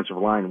defensive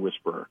line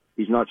whisperer.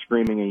 He's not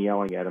screaming and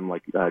yelling at him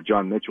like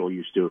John Mitchell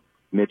used to.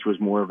 Mitch was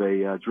more of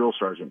a drill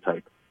sergeant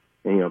type.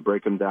 And,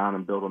 break them down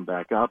and build them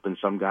back up, and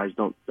some guys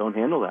don't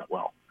handle that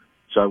well.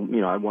 So,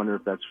 I wonder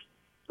if that's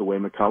the way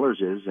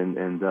McCullers is,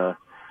 and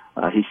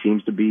he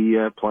seems to be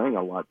playing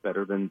a lot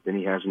better than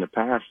he has in the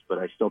past, but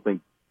I still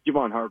think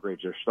Javon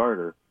Hargrave's their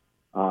starter.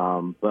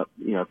 But,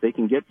 if they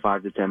can get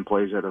 5 to 10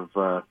 plays out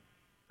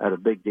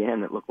of Big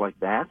Dan that look like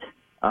that,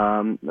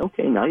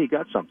 okay, now you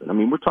got something. I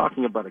mean, we're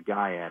talking about a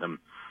guy, Adam,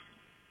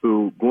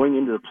 who going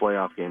into the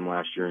playoff game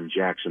last year in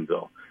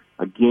Jacksonville,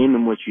 a game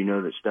in which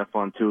that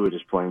Stephon Tuitt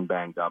is playing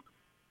banged up,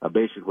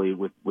 basically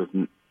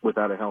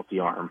without a healthy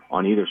arm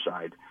on either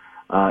side.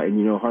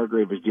 And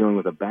Hargrave is dealing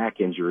with a back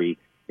injury,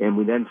 and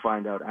we then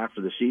find out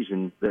after the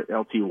season that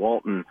L.T.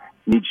 Walton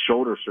needs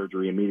shoulder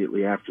surgery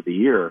immediately after the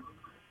year,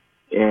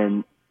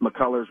 and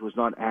McCullers was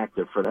not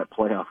active for that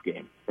playoff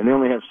game. And they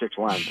only have 6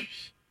 linemen.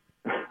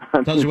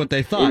 Tells you what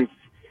they thought.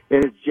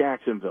 And it's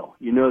Jacksonville.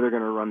 They're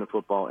going to run the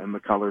football, and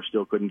McCullers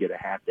still couldn't get a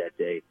hat that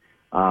day.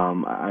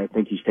 I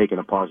think he's taken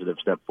a positive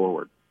step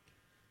forward.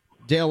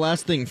 Dale,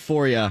 last thing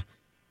for you.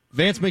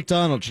 Vance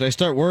McDonald, should I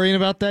start worrying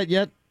about that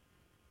yet?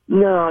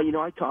 No,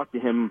 I talked to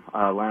him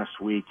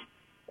last week,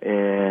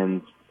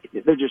 and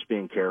they're just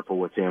being careful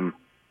with him.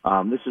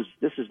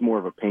 This is more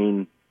of a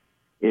pain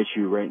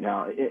issue right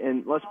now.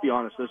 And let's be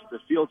honest, the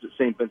fields at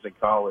St. Vincent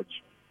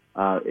College,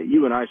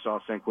 you and I saw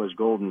Senquez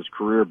Golden's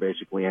career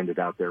basically ended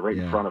out there right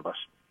in front of us.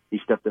 He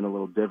stepped in a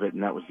little divot,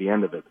 and that was the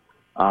end of it.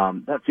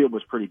 That field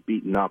was pretty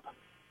beaten up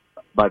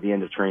by the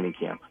end of training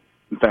camp.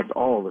 In fact,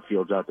 all of the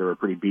fields out there were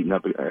pretty beaten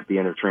up at the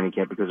end of training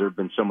camp because there had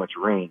been so much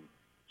rain.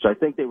 So I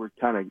think they were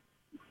kind of,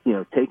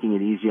 taking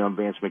it easy on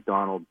Vance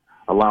McDonald,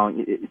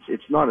 allowing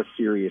it's not a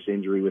serious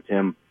injury with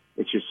him.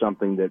 It's just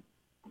something that,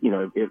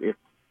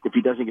 if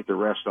he doesn't get the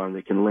rest on,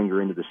 it can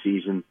linger into the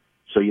season.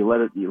 So you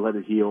let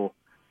it heal.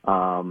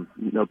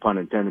 No pun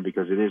intended,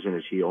 because it is in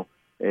his heel.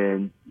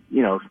 And,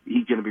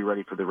 he's going to be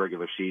ready for the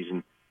regular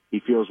season. He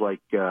feels like,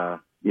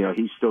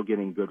 he's still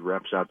getting good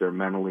reps out there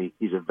mentally.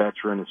 He's a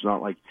veteran. It's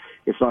not like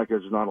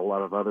there's not a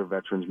lot of other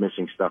veterans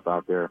missing stuff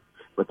out there,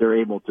 but they're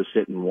able to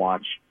sit and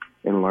watch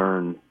and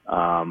learn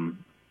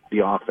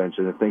the offense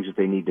and the things that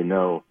they need to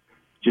know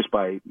just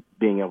by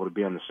being able to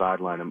be on the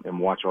sideline and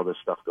watch all this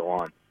stuff go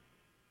on.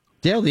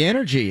 Dale, the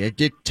energy, it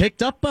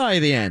ticked up by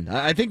the end.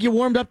 I think you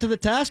warmed up to the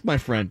task, my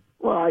friend.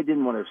 Well, I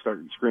didn't want to start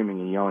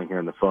screaming and yelling here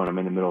on the phone. I'm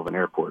in the middle of an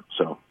airport,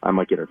 so I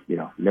might get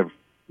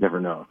never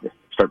know.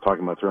 Start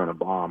talking about throwing a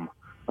bomb.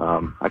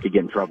 I could get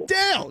in trouble.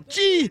 Dale,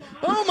 gee,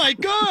 oh my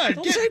God!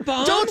 Don't say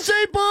bomb. Don't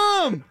say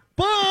bomb.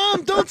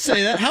 Bomb. Don't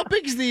say that. How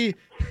big is the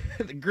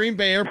the Green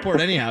Bay Airport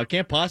anyhow? It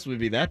can't possibly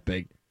be that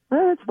big.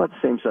 It's about the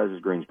same size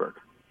as Greensburg.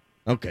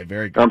 Okay,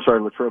 very good. I'm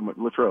sorry,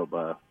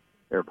 Latrobe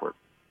Airport.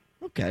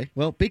 Okay,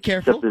 well, be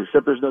careful.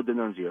 Except there's no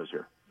D'Annunzios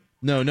here.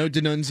 No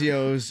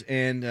D'Annunzios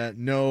and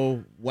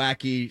no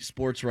wacky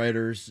sports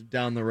writers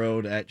down the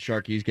road at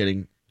Sharky's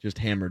getting just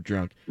hammered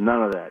drunk.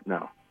 None of that,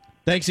 no.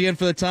 Thanks again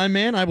for the time,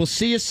 man. I will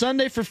see you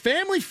Sunday for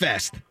Family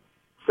Fest.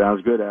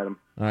 Sounds good, Adam.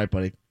 All right,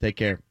 buddy. Take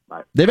care.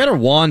 Bye. They better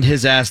wand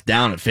his ass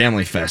down at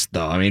Family Fest,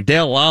 though. I mean,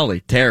 Dale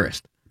Lally,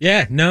 terrorist.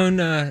 Yeah,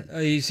 known.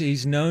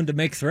 He's known to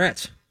make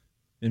threats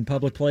in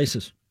public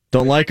places.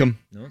 Don't like him.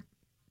 No.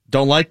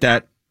 Don't like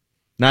that.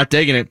 Not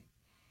digging it.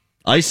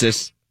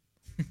 ISIS.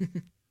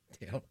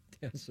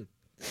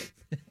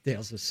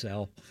 Dale's a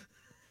cell.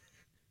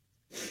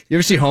 You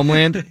ever see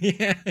Homeland?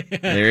 Yeah.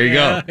 There you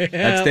go. Yeah.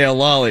 That's Dale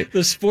Lally.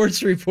 The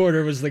sports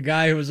reporter was the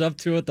guy who was up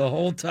to it the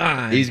whole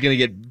time. He's going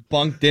to get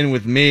bunked in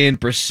with me and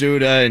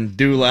Pursuta and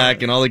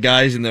Dulac and all the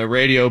guys in the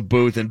radio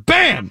booth, and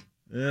bam!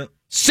 Yeah.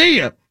 See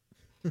ya!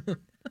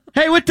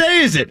 Hey, what day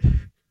is it?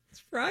 It's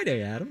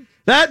Friday, Adam.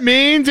 That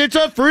means it's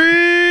a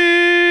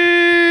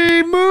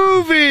free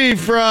movie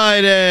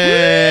Friday.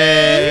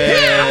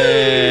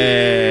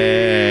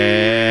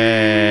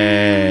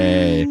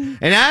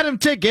 And Adam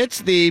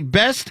Tickets, the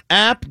best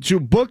app to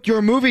book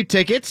your movie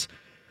tickets,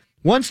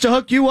 wants to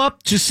hook you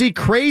up to see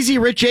Crazy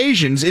Rich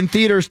Asians in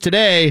theaters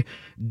today.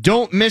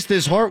 Don't miss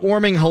this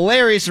heartwarming,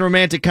 hilarious, and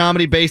romantic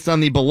comedy based on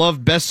the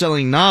beloved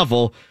best-selling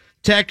novel.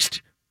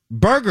 Text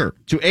Burger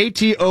to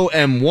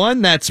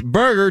ATOM1. That's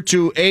Burger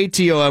to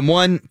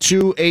ATOM1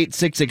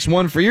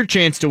 28661 for your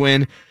chance to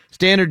win.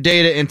 Standard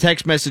data and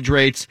text message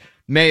rates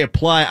may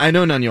apply. I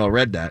know none of y'all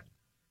read that,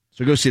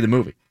 so go see the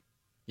movie.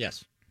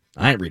 Yes.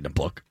 I ain't reading a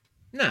book.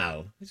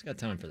 No, he's got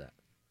time for that.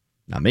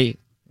 Not me.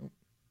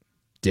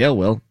 Dale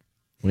will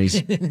when he's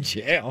in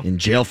jail. In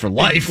jail for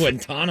life. In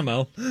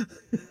Guantanamo.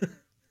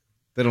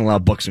 They don't allow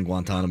books in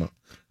Guantanamo.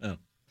 Oh, okay.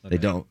 They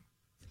don't.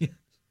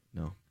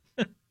 No.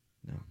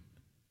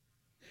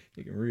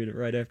 You can read it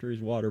right after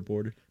he's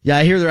waterboarded. Yeah,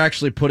 I hear they're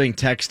actually putting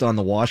text on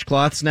the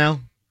washcloths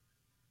now.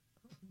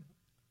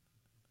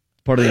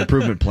 Part of the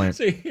improvement plan.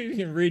 So you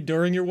can read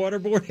during your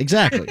waterboarding?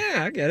 Exactly.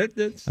 Yeah, I get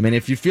it. I mean,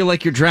 if you feel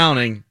like you're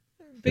drowning,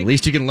 at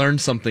least you can learn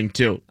something,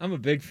 too. I'm a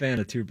big fan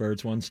of Two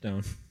Birds, One Stone.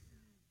 Is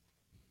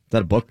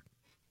that a book?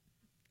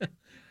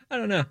 I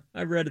don't know.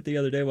 I read it the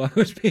other day while I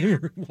was being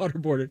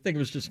waterboarded. I think it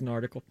was just an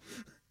article.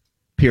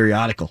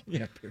 Periodical.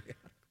 Yeah,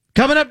 periodical.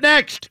 Coming up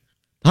next,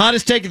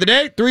 hottest take of the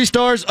day, 3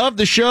 stars of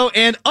the show,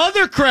 and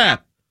other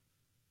crap.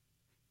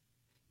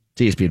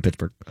 ESPN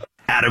Pittsburgh.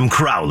 Adam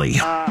Crowley.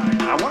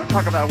 I want to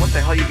talk about what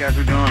the hell you guys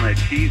are doing on that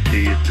cheese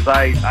tease, because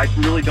I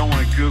really don't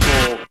want to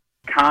Google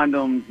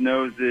condoms,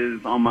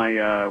 noses on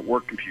my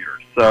work computer.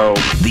 So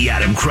The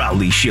Adam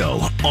Crowley Show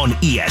on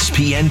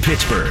ESPN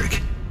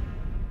Pittsburgh.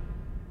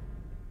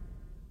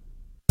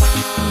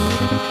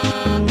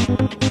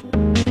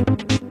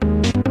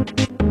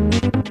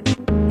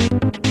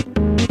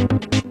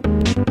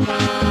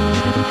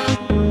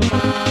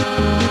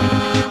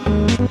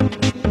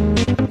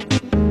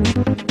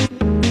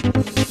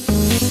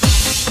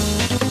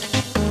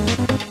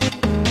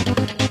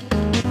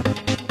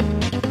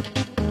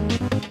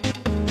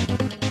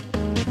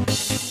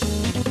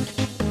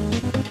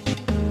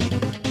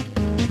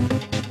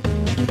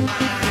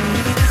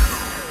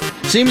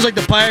 Seems like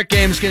the Pirate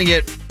game's going to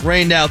get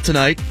rained out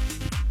tonight.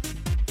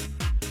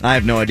 I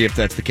have no idea if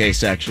that's the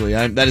case, actually.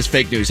 That is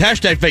fake news.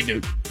 Hashtag fake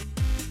news.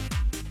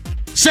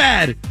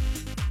 Sad.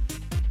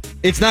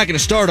 It's not going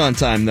to start on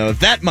time, though.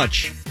 That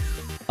much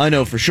I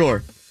know for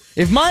sure.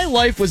 If my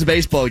life was a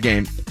baseball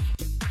game,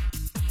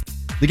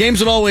 the games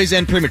would always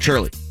end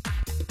prematurely.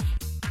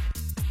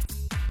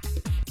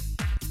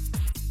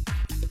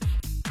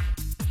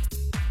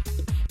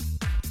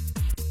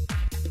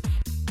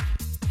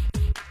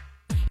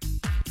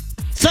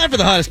 It's time for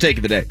the hottest take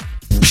of the day.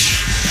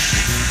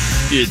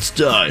 It's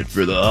time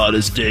for the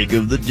hottest take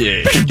of the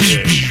day.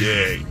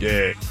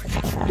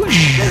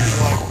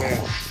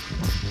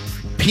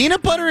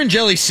 Peanut butter and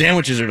jelly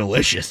sandwiches are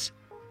delicious.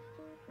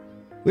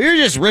 We were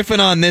just riffing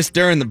on this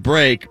during the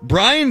break.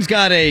 Brian's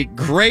got a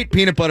great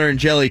peanut butter and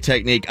jelly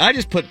technique. I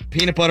just put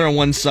peanut butter on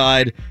one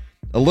side,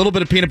 a little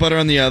bit of peanut butter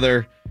on the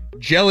other,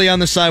 jelly on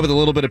the side with a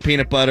little bit of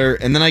peanut butter,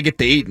 and then I get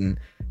to eating.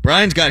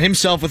 Brian's got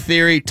himself a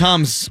theory.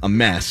 Tom's a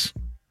mess.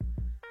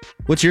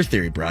 What's your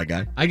theory, Bri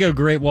Guy? I go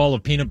Great Wall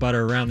of peanut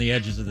butter around the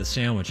edges of the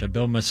sandwich. I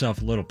build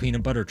myself a little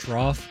peanut butter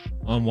trough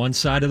on one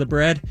side of the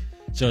bread,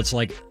 so it's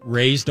like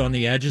raised on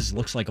the edges. It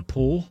looks like a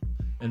pool.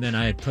 And then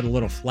I put a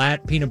little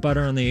flat peanut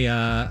butter on the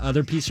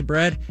other piece of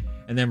bread.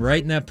 And then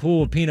right in that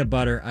pool of peanut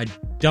butter, I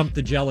dump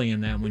the jelly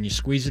in that. And when you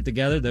squeeze it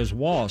together, those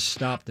walls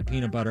stop the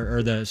peanut butter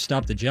or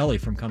stop the jelly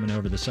from coming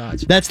over the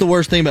sides. That's the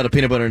worst thing about a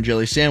peanut butter and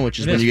jelly sandwich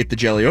is when you get the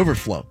jelly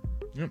overflow.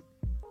 Yep.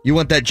 You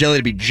want that jelly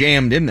to be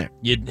jammed in there.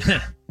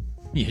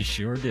 You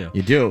sure do.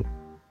 You do.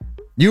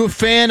 You a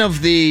fan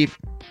of the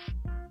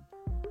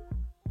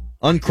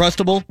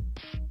Uncrustable?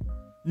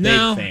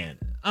 No. Big fan.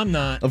 I'm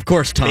not. Of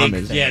course, Tom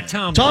Big is. fan. Yeah,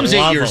 Tom. Tom's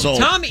 8 years old.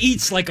 Tom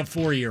eats like a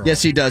 4-year-old.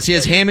 Yes, he does. He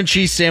has ham and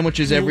cheese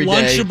sandwiches every day.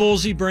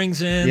 Lunchables he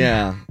brings in.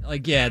 Yeah.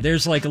 Like,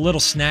 there's like a little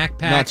snack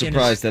pack. Not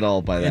surprised at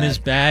all by that. In his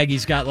bag,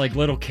 he's got like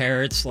little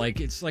carrots. Like,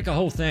 it's like a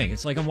whole thing.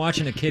 It's like I'm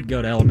watching a kid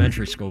go to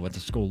elementary school with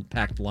a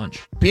school-packed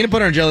lunch. Peanut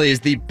butter and jelly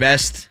is the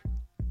best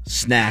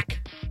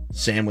snack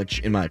sandwich,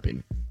 in my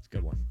opinion. It's a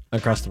good one.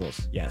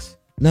 Uncrustables, yes.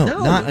 No,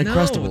 not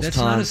Uncrustables, No, that's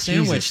Tom. not a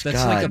sandwich. Jesus, that's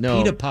God, like a no.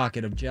 pita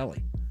pocket of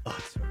jelly.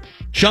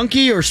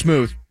 Chunky or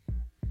smooth?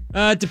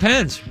 It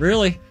depends,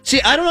 really.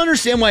 See, I don't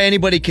understand why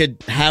anybody could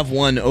have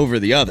one over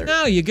the other.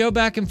 No, you go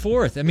back and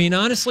forth. I mean,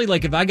 honestly,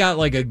 like if I got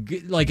like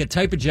a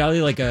type of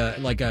jelly, like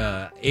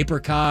a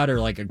apricot or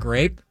like a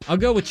grape, I'll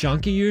go with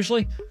chunky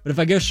usually. But if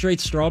I go straight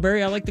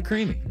strawberry, I like the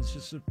creamy. It's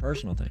just a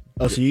personal thing.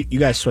 Oh, so you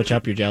guys switch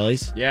up your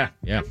jellies? Yeah.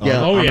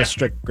 I'm a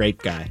strict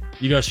grape guy.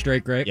 You go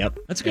straight grape? Yep.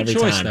 That's a good Every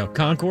choice, time. though.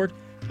 Concord?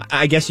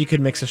 I guess you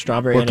could mix a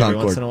strawberry in every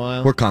once in a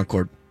while. We're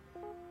Concord.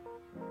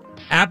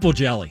 Apple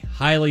jelly,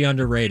 highly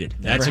underrated.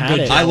 That's Never a had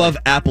good it. jelly. I love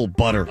apple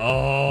butter.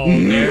 Oh,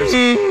 there's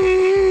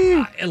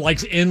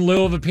like in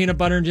lieu of a peanut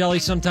butter and jelly.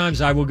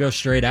 Sometimes I will go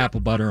straight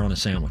apple butter on a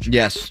sandwich.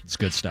 Yes. It's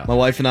good stuff. My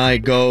wife and I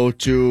go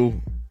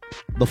to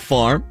the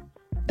farm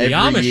The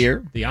every Amish.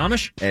 year. The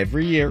Amish?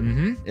 Every year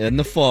in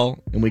the fall,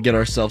 and we get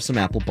ourselves some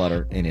apple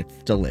butter, and it's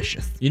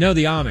delicious. You know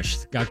the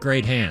Amish got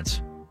great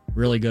hands.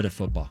 Really good at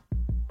football.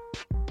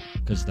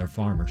 Because they're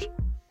farmers.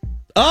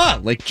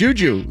 Like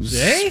Juju's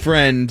See?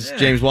 friend, Yeah.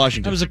 James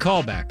Washington. That was a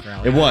callback,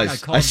 Rally. It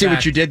was. called I see back.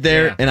 what you did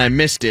there, Yeah. and I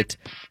missed it.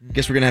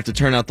 Guess we're going to have to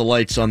turn out the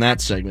lights on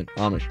that segment.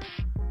 Amish.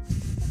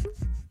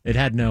 It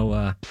had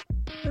no,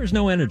 there was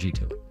no energy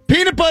to it.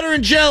 Peanut butter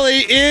and jelly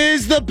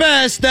is the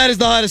best. That is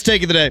the hottest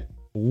take of the day.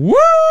 Woo!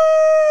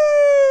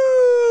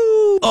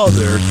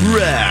 Other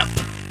crap.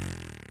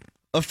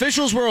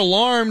 Officials were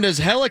alarmed as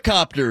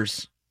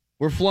helicopters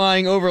were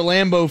flying over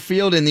Lambeau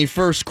Field in the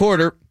first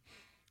quarter.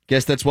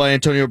 Guess that's why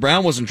Antonio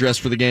Brown wasn't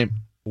dressed for the game.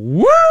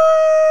 Woo!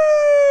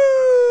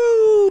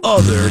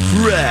 Other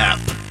crap.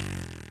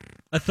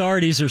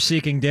 Authorities are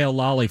seeking Dale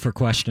Lally for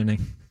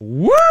questioning.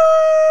 Woo!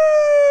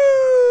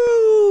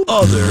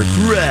 Other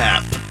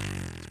crap.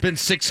 It's been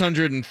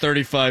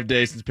 635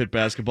 days since Pitt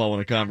basketball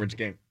won a conference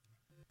game.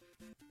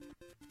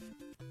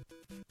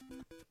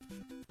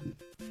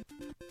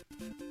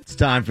 It's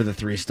time for the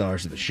 3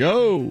 stars of the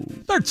show.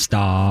 Third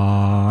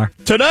star.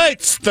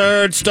 Tonight's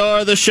third star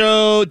of the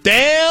show,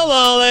 Dale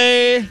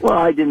Lally. Well,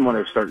 I didn't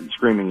want to start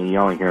screaming and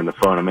yelling here on the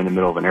phone. I'm in the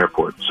middle of an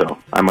airport, so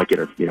I might get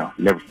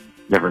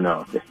never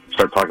know. If I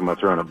start talking about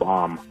throwing a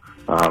bomb,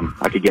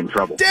 I could get in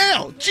trouble.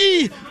 Dale,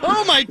 gee,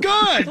 oh my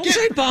God. Don't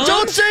say bomb.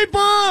 Don't say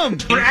bomb.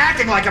 You're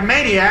acting like a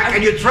maniac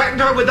and you threatened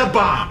her with a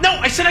bomb. No,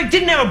 I said I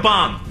didn't have a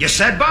bomb. You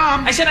said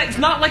bomb. I said it's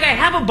not like I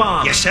have a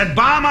bomb. You said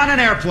bomb on an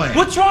airplane.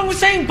 What's wrong with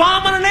saying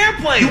bomb on an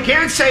airplane? You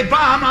can't say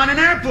bomb on an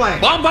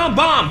airplane. Bomb, bomb,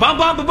 bomb, bomb,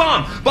 bomb, bomb,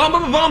 bomb, bomb,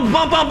 bomb, bomb,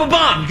 bomb, bomb, bomb,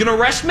 bomb. You gonna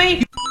arrest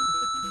me?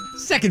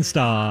 Second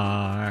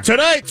star.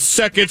 Tonight's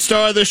second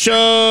star of the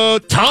show,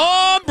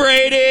 Tom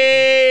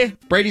Brady.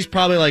 Brady's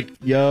probably like,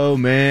 yo,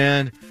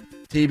 man,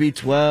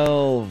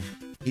 TB12.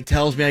 He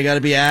tells me I got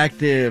to be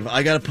active.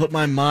 I got to put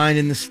my mind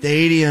in the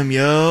stadium,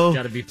 yo.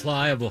 Got to be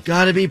pliable.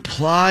 Got to be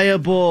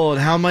pliable.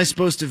 And how am I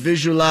supposed to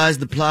visualize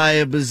the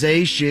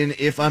pliabilization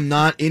if I'm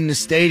not in the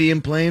stadium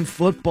playing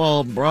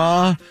football,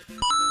 brah?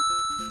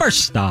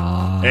 First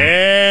star.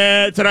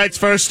 And tonight's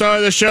first star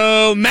of the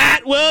show,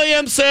 Matt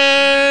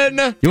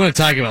Williamson. You want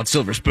to talk about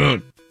Silver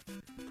Spoon?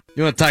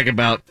 You want to talk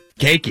about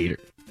Cake Eater?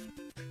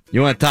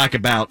 You want to talk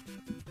about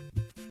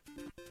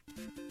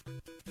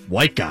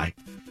white guy?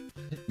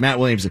 Matt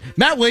Williamson.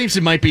 Matt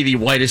Williamson might be the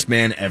whitest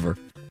man ever.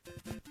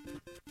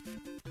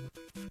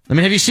 I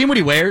mean, have you seen what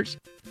he wears?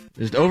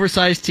 Just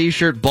oversized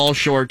t-shirt, ball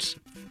shorts.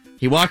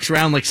 He walks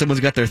around like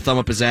someone's got their thumb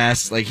up his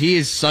ass. Like, he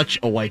is such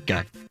a white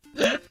guy.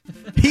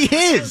 He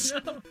is.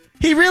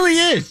 He really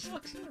is.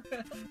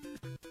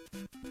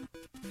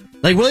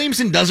 Like,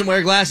 Williamson doesn't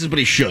wear glasses, but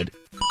he should.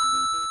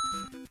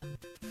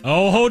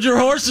 Oh, hold your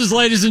horses,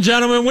 ladies and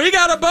gentlemen. We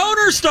got a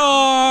boner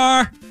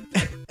star.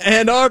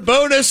 And our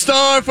bonus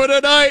star for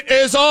tonight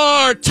is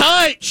our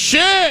tight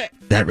shit.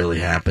 That really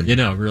happened. You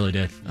know, it really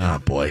did. Oh,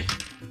 boy.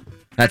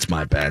 That's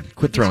my bad.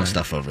 Quit throwing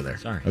stuff over there.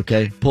 Sorry.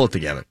 Okay? Pull it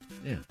together.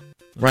 Yeah.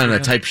 Running a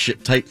tight.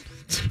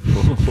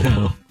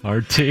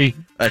 Hard T.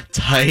 A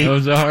tight. That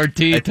was a hard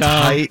T, a Tom.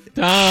 tight ship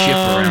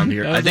Tom. around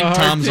here. That I was think a hard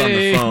Tom's on the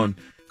T. phone.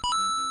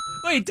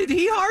 Wait, did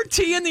he hard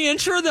T in the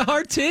intro of the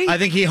hard T? I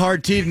think he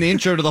hard T'd in the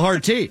intro to the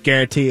hard T.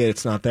 Guarantee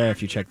it's not there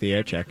if you check the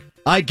air check.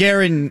 I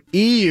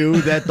guarantee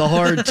you that the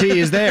hard T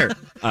is there.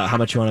 How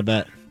much you want to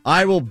bet?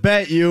 I will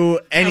bet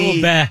you any. I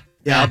will bet.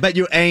 Yeah, I'll bet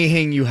you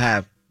anything you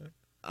have.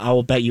 I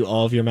will bet you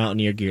all of your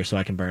Mountaineer gear so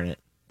I can burn it.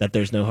 That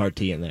there's no hard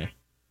T in there.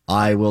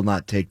 I will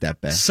not take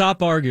that bet.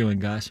 Stop arguing,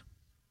 guys.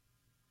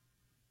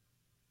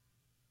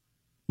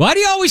 Why do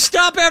you always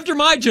stop after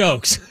my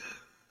jokes?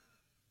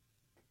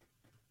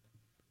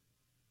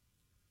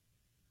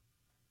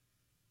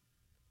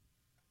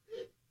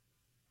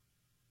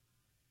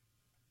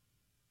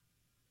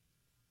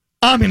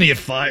 I'm gonna get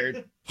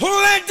fired. Who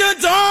let the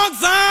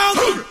dogs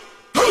out?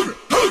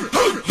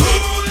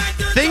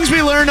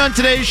 we learned on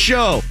today's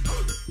show.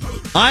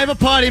 I have a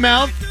potty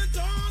mouth.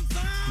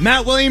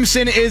 Matt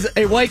Williamson is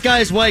a white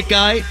guy's white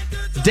guy.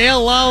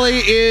 Dale Lally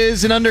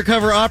is an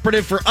undercover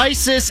operative for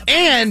ISIS.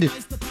 And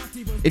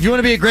if you want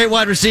to be a great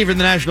wide receiver in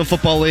the National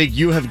Football League,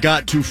 you have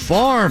got to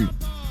farm.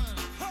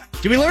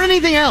 Did we learn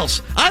anything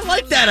else? I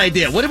like that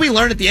idea. What did we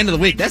learn at the end of the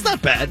week? That's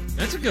not bad.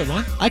 That's a good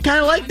one. I kind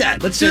of like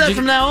that. Let's do that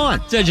from now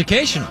on. It's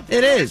educational.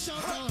 It is.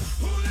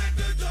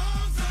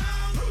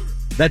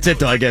 That's it,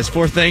 though, I guess.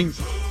 4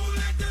 things.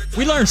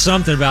 We learned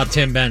something about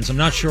Tim Benz. I'm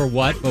not sure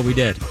what, but we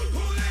did.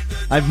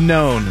 I've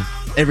known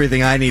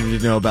everything I needed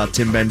to know about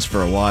Tim Benz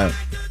for a while.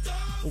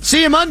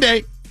 See you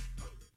Monday.